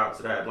that was out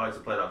today, I'd like to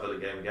play that Villa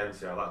game again,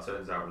 see how that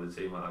turns out with a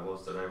team like that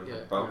was today.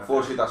 But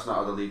unfortunately, that's not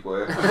how the league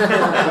works.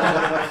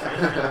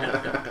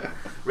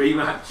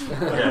 Rematch.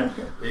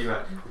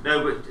 Rematch.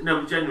 No,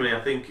 but generally,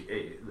 I think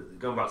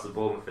going back to the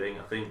Bournemouth thing,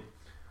 I think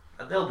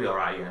they'll be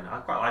alright again. I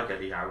quite like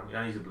Eddie Howe.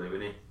 He's a blue,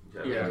 isn't he?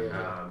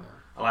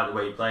 I like the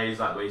way he plays,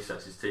 like the way he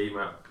sets his team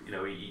up.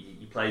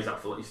 He plays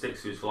that. He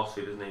sticks to his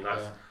philosophy, doesn't he?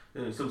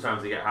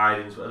 Sometimes they get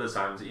hidings, but other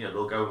times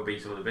they'll go and beat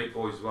some of the big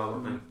boys as well,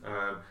 won't they?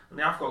 And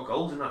they have got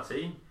goals in that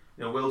team.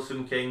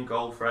 Wilson, King,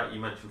 goal threat. You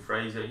mentioned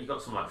Fraser. He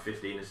got some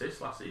 15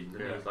 assists last season.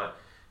 Didn't he? He's like,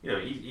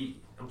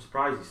 I'm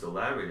surprised he's still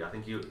there. Really, I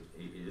think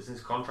isn't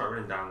his contract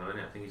written down though, isn't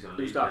it? I think he's going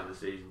to leave at the end of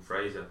the season.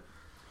 Fraser.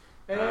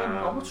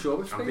 I'm not sure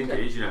which. I think it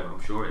is.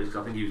 I'm sure it is.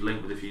 I think he was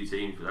linked with a few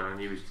teams, but then I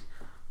knew he was.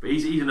 But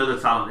he's another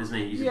talent, isn't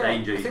he? He's a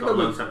danger. He's got a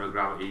low centre of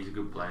gravity. He's a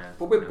good player.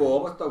 But with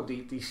Bournemouth, though,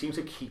 they seem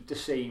to keep the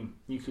same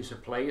nucleus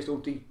of players,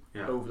 don't they?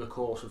 Over the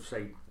course of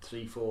say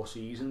 3-4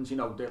 seasons.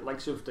 The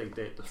likes of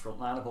the front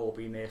line have all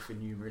been there for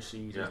numerous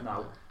seasons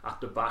now. At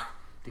the back,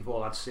 they've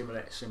all had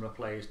similar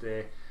players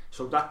there.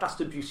 So that's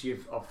the beauty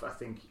of I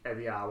think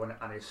Eddie Howe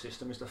and his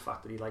system, is the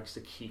fact that he likes to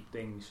keep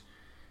things,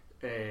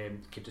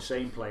 keep the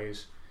same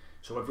players,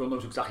 so everyone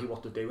knows exactly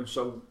what they're doing.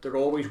 So they're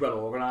always well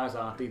organised,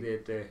 aren't they?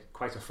 They're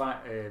quite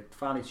a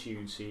finely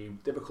tuned team,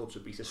 difficult to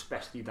beat,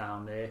 especially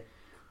down there.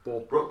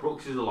 But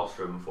Brooks is a loss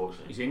for him,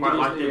 unfortunately. He's injured,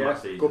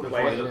 last season. Good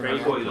player,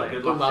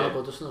 good last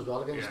year.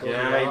 Well against he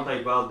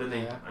played well, didn't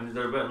he? And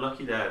they're a bit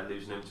unlucky there,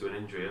 losing him to an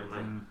injury, aren't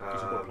they?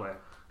 He's a good player.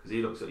 Because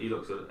he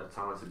looks a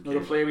talented another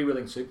kid. player we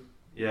willing to.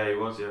 Yeah, he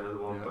was, another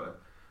one. But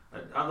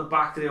at the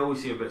back, they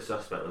always seem a bit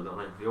suspect, don't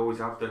they? They always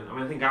have done. I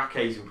mean, I think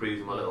Ake's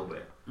improved him a little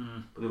bit,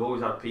 but they've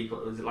always had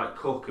people, is it like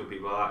Cook and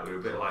people like that, who are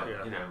a bit like,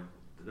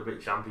 they're a bit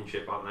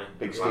championship, aren't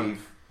they?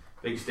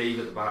 Big Steve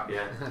at the back,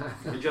 yeah.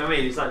 Do you know what I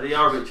mean? It's like they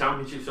are a bit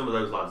championship, some of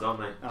those lads, aren't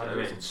they? Do you know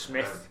what I mean?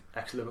 Smith,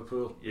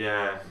 ex-Liverpool.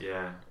 Yeah.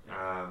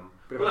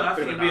 But I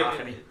think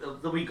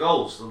there'll be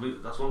goals.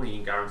 That's one thing you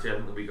can guarantee. I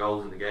think there'll be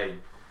goals in the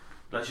game.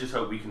 Let's just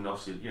hope we can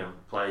obviously,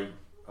 play.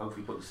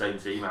 Hopefully, put the same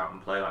team out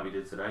and play like we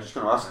did today. Just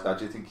going to ask that.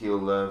 Do you think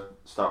he'll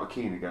start with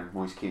Keane again,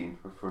 Moise Keane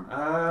up front?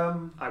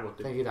 I would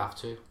think he'd have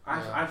to.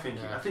 I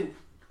think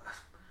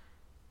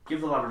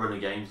give the lad a run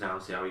of games now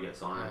and see how he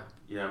gets on.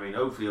 You know what I mean?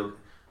 Hopefully,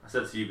 I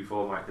said to you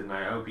before, Mike, didn't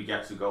I hope he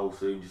gets a goal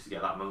soon just to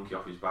get that monkey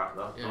off his back.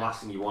 The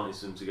last thing you want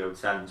is them to go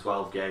 10,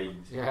 12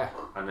 games. Yeah.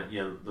 And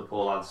the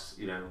poor lads,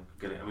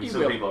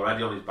 some people are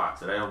already on his back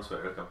today on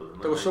Twitter, a couple of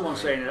them. There was someone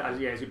saying that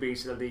has he been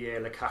to the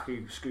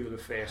Lukaku school of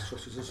first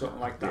touches or something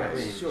like that.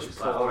 It's just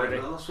poor,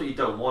 that's what you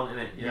don't want,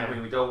 innit? You know what I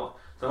mean? We don't want.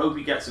 So I hope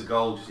he gets a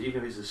goal, just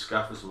even if it's a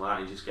scuff or something like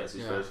that, he just gets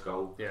his first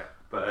goal. Yeah.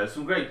 But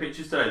some great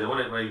pictures today. The one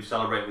where he was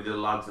celebrating with the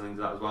other lads and things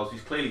like that as well. So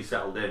he's clearly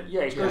settled in.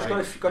 Yeah, he's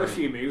got a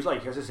few moves.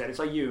 Like as I said, it's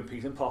like you and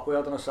Pete and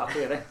Popwell on a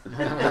Saturday.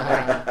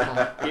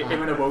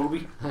 Him and a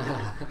Wobie.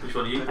 Which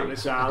one are you? And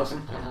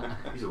Charleston.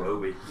 He's a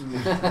Wobie.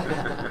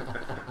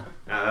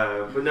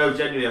 But no,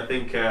 genuinely, I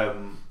think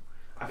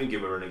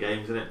give him a run of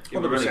games, isn't it? Give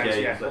him a run of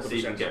games. Let's see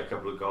if he can get a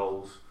couple of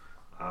goals.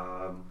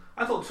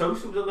 I thought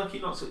Tosin was unlucky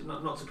not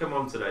to come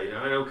on today.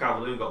 I know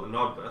Calvert-Lewin got the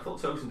nod, but I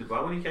thought Tosin did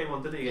well when he came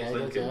on, didn't he?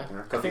 Against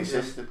Lincoln. Got the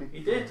assist, did he?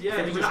 He did, yeah.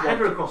 I mean, that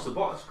header across the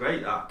box,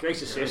 great. That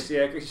great assist,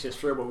 great assist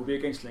for a Wobie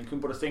against Lincoln.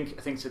 But I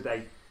think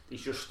today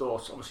he's just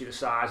thought, obviously the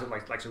size of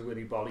like a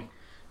Willy Bolly.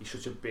 He's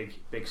such a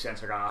big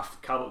centre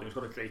half. Calvert-Lewin's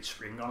got a great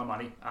spring on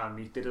him, and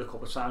he did it a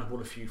couple of times,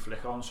 won a few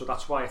flick on. So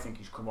that's why I think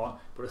he's come on.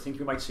 But I think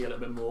we might see a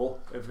little bit more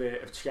of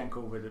Tchenko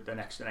over the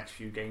next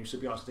few games. To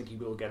be honest, I think he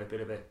will get a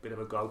bit of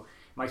a go.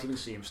 Might even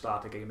see him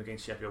start the game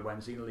against Sheffield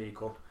Wednesday in the League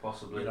Cup.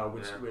 Possibly.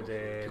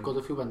 Good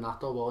if we win that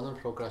though, and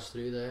progress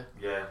through there.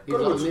 Yeah. We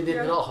did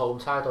a little home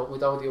tie, don't we?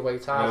 The away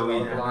tie.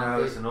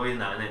 No, it's annoying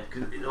that, isn't it?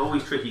 Because it's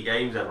always tricky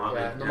games, aren't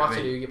they? No matter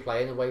who you're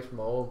playing away from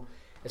home,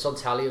 it's on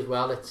telly as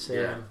well. It's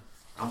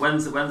and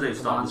Wednesday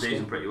started the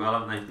season pretty well,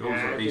 haven't they? They're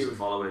also a decent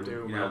following.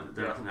 They're I think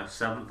they're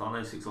 7th,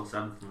 aren't they? 6th or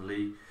 7th in the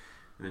league,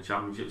 in the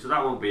Championship. So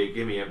that won't be a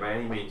gimme by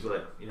any means, will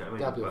it? You know what I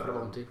mean? They'll be up,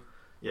 won't they?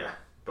 Yeah.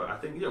 But I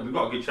think we've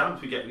got a good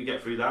chance. We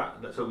get through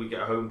that. Let's hope we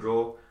get a home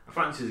draw. I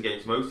fancy us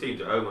against most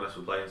teams at home unless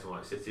we're playing something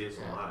like City or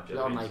something like that.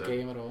 Not a night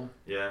game at all.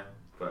 Yeah,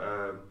 but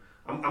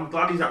I'm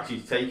glad he's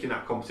actually taking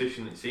that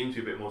competition. It seems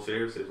to be a bit more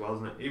seriously as well,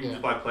 isn't it? Even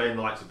just by playing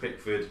the likes of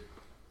Pickford.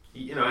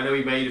 I know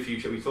he made a few.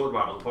 We talked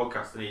about it on the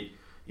podcast, and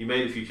he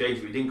made a few changes,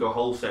 but he didn't go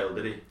wholesale,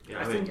 did he? You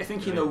know I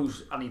think he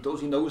knows, and he does.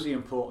 He knows the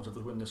importance of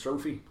winning the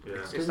trophy. Yeah.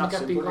 Didn't he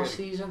get beat last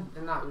season?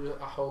 And that was at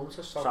home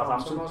to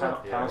Southampton, was it?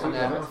 And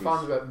everyone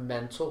found it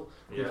mental.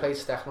 He played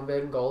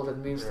Stecklenburg and goal,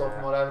 didn't mean stuff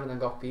and whatever, and then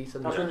got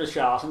beaten. That's when the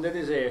Charlton did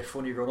his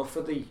funny run up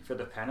for the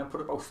pen and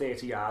put about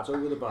 30 yards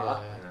over the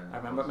bar. I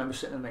remember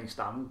sitting in the main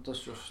stand.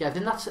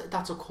 Then that's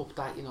a cup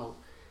that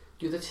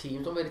the other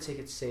teams don't really take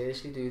it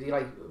seriously, do they?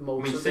 Like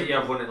most of City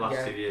have won it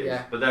last 2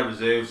 years, but their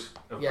reserves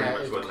have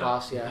pretty much won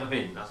class, I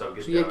mean, that's how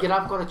good so you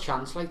have got a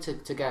chance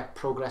to get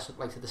progress to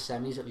the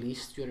semis at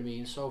least, do you know what I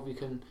mean? So if we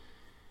can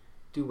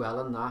do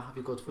well in that, it'd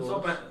be good for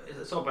us.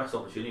 It's our best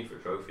opportunity for a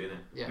trophy, isn't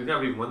it? Yeah. We've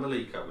never even won the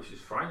League Cup, which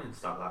is frightening to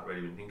start that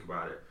really when you think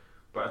about it.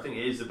 But I think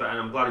it is the best, and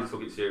I'm glad he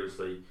took it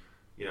seriously.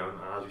 And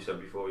as we said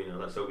before,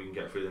 let's hope we can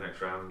get through the next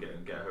round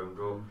and get a home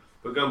draw.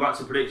 But going back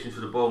to predictions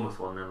for the Bournemouth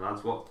one then,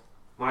 lads,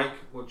 Mike,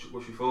 what's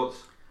your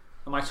thoughts?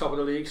 Am I top of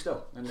the league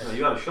still? No,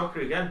 you had a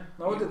shocker again.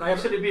 No, I didn't. You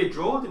said it'd be a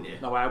draw, didn't you?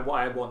 No, I had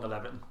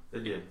 1-11.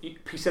 Did you?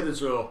 He said a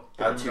draw.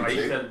 I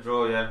said a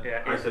draw,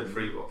 yeah. I said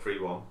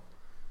 3-1.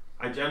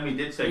 I generally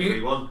did say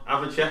 3-1.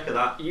 Have a check of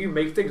that. You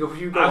make things up as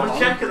you go Have a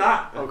check of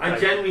that. Okay. I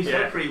generally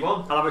said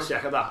 3-1. I'll have a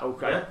check of that.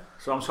 Okay. Yeah.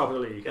 So I'm top of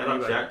the league. Get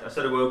that checked. I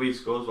said Iwobi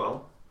score as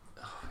well.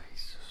 Oh,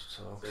 he's just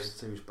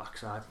so to his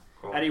backside.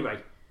 Anyway,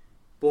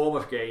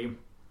 Bournemouth game.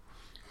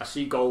 I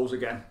see goals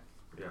again.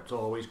 Yeah. It's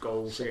always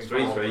goals.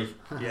 3-3.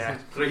 Yeah.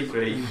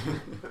 3-3.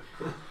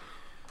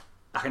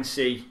 I can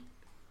see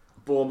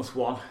Bournemouth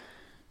 1,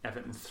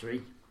 Everton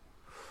 3.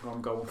 I'm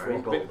going for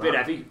bit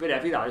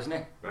heavy that, isn't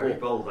it? Very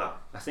bold that.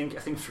 I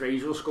think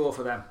Fraser will score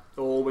for them.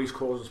 Always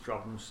causes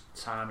problems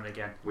time and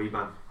again. Wee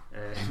man,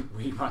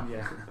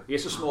 yeah.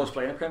 He's the smallest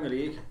player in the Premier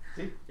League.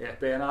 Yeah,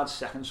 Bernard's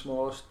second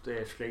smallest.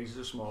 Fraser's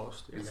the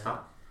smallest. Who's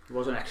that? There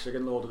was an extra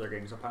in Lord of the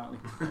Rings apparently.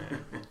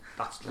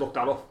 That's looked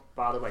that up,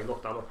 by the way.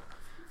 Looked that up.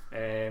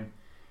 I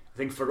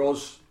think for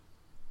us,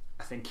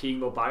 I think Keane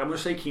will bag. I'm going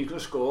to say Keane's going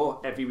to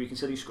score every week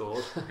until he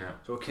scores.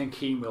 So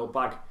Keane will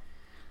bag.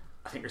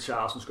 I think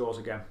Richarlison scores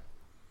again,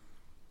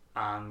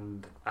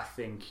 and I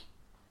think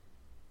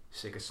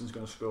Sigurdsson's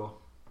going to score.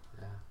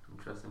 Yeah,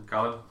 interesting.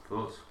 Callum,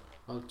 thoughts?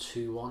 Well,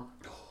 2-1.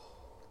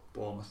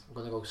 Bournemouth. I'm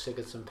going to go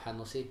Sigurdsson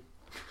penalty,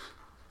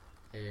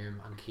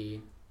 and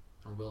Keane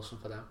and Wilson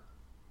for them.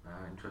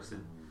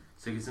 Interesting.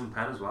 Sigurdsson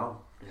pen as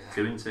well.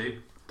 Yeah. 2-2.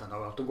 Don't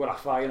know. Don't go that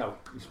far. You know,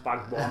 he's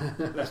bagged one.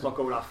 Let's not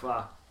go that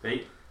far.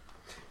 Pete.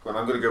 Well,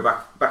 I'm going to go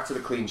back to the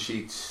clean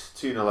sheets.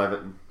 2-0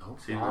 Everton. Oh,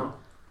 2-0.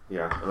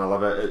 Yeah, and I'll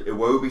have a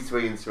Iwobi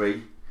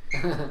 3-3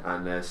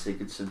 and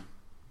Sigurdsson.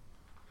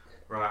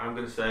 Right, I'm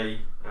going to say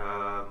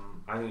I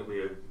think it'll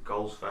be a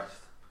goals fest.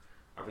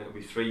 I think it'll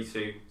be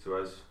 3-2 to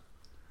us.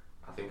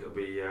 I think it'll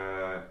be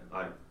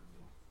like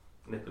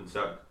nip and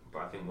tuck, but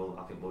I think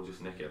we'll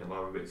just nick it. I think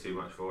we'll have a bit too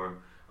much for him.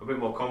 I'm a bit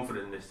more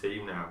confident in this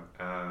team now.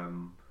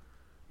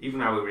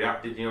 Even how we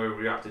reacted, we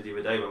reacted the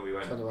other day when we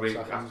went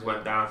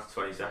down to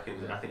 20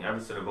 seconds. I think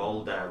Everton of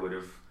old there would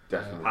have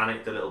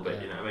panicked a little bit.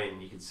 Yeah. You know what I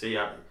mean? You can see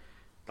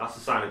that's a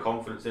sign of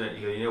confidence, isn't it?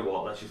 You go, you know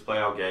what? Let's just play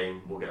our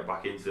game. We'll get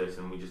back into this,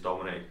 and we just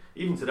dominate.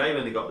 Even today,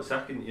 when they got the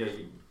second,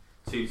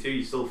 2-2,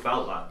 you still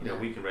felt like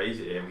we can raise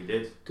it here, and we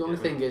did. The only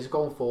thing is,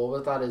 going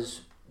forward, that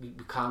is we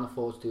can't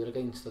afford to do it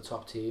against the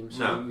top teams.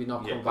 So No, you're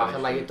not coming back.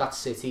 And like that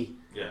City,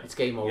 Yeah. it's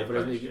game over,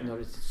 isn't it?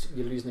 Punished,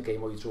 You're losing the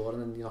game or you're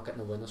drawing, and you're not getting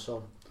the winner.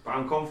 So, but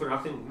I'm confident.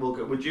 I think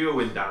we're due a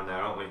win down there,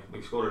 aren't we?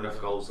 We've scored enough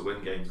goals to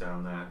win games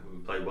down there. We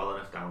played well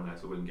enough down there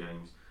to win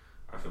games.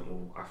 I think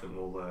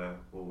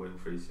we'll win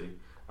 3-2.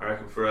 I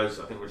reckon for us,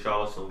 I think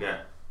Richarlison will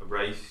get a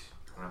brace,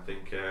 and I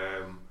think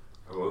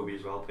Iwobi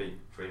as well, Pete,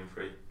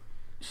 3-3.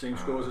 Same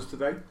scores as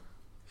today.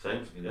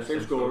 Same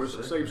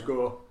Scorers, same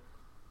score.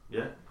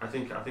 Yeah, I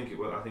think it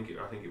will. I think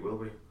it will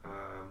be.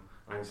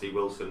 I can see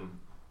Wilson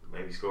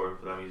maybe scoring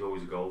for them. He's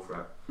always a goal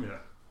threat. Yeah.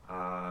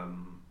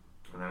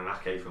 And then an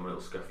Ake from a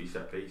little scuffy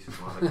set piece. He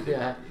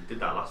did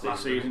that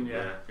last season.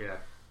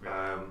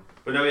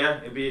 But no,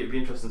 it'd be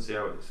interesting to see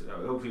how it's.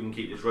 Hopefully we can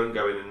keep this run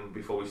going, and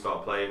before we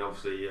start playing,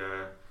 obviously,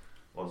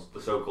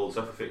 the so-called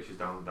tougher fixtures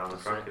down the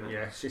track.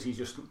 Yeah, City's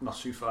just not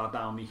too far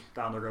down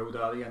the road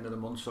at the end of the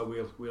month, so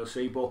we'll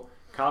see. But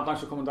Carl,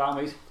 thanks for coming down,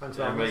 mate. thanks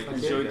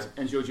mate.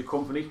 Enjoyed your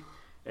company.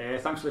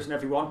 Thanks for listening,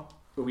 everyone.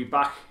 We'll be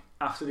back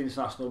after the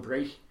international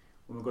break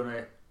when we're going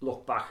to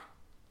look back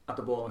at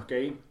the Bournemouth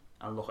game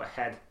and look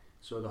ahead.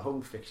 So the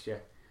home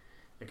fixture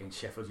against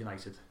Sheffield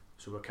United.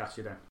 So we'll catch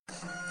you then.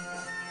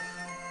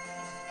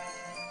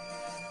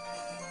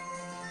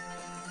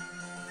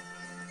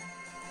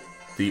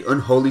 The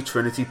Unholy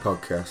Trinity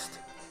Podcast.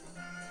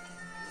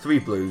 3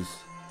 Blues,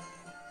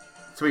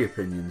 3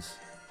 opinions,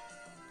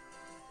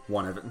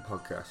 1 Everton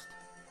podcast.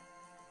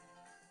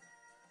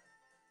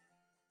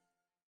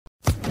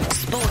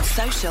 Sports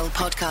Social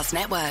Podcast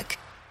Network.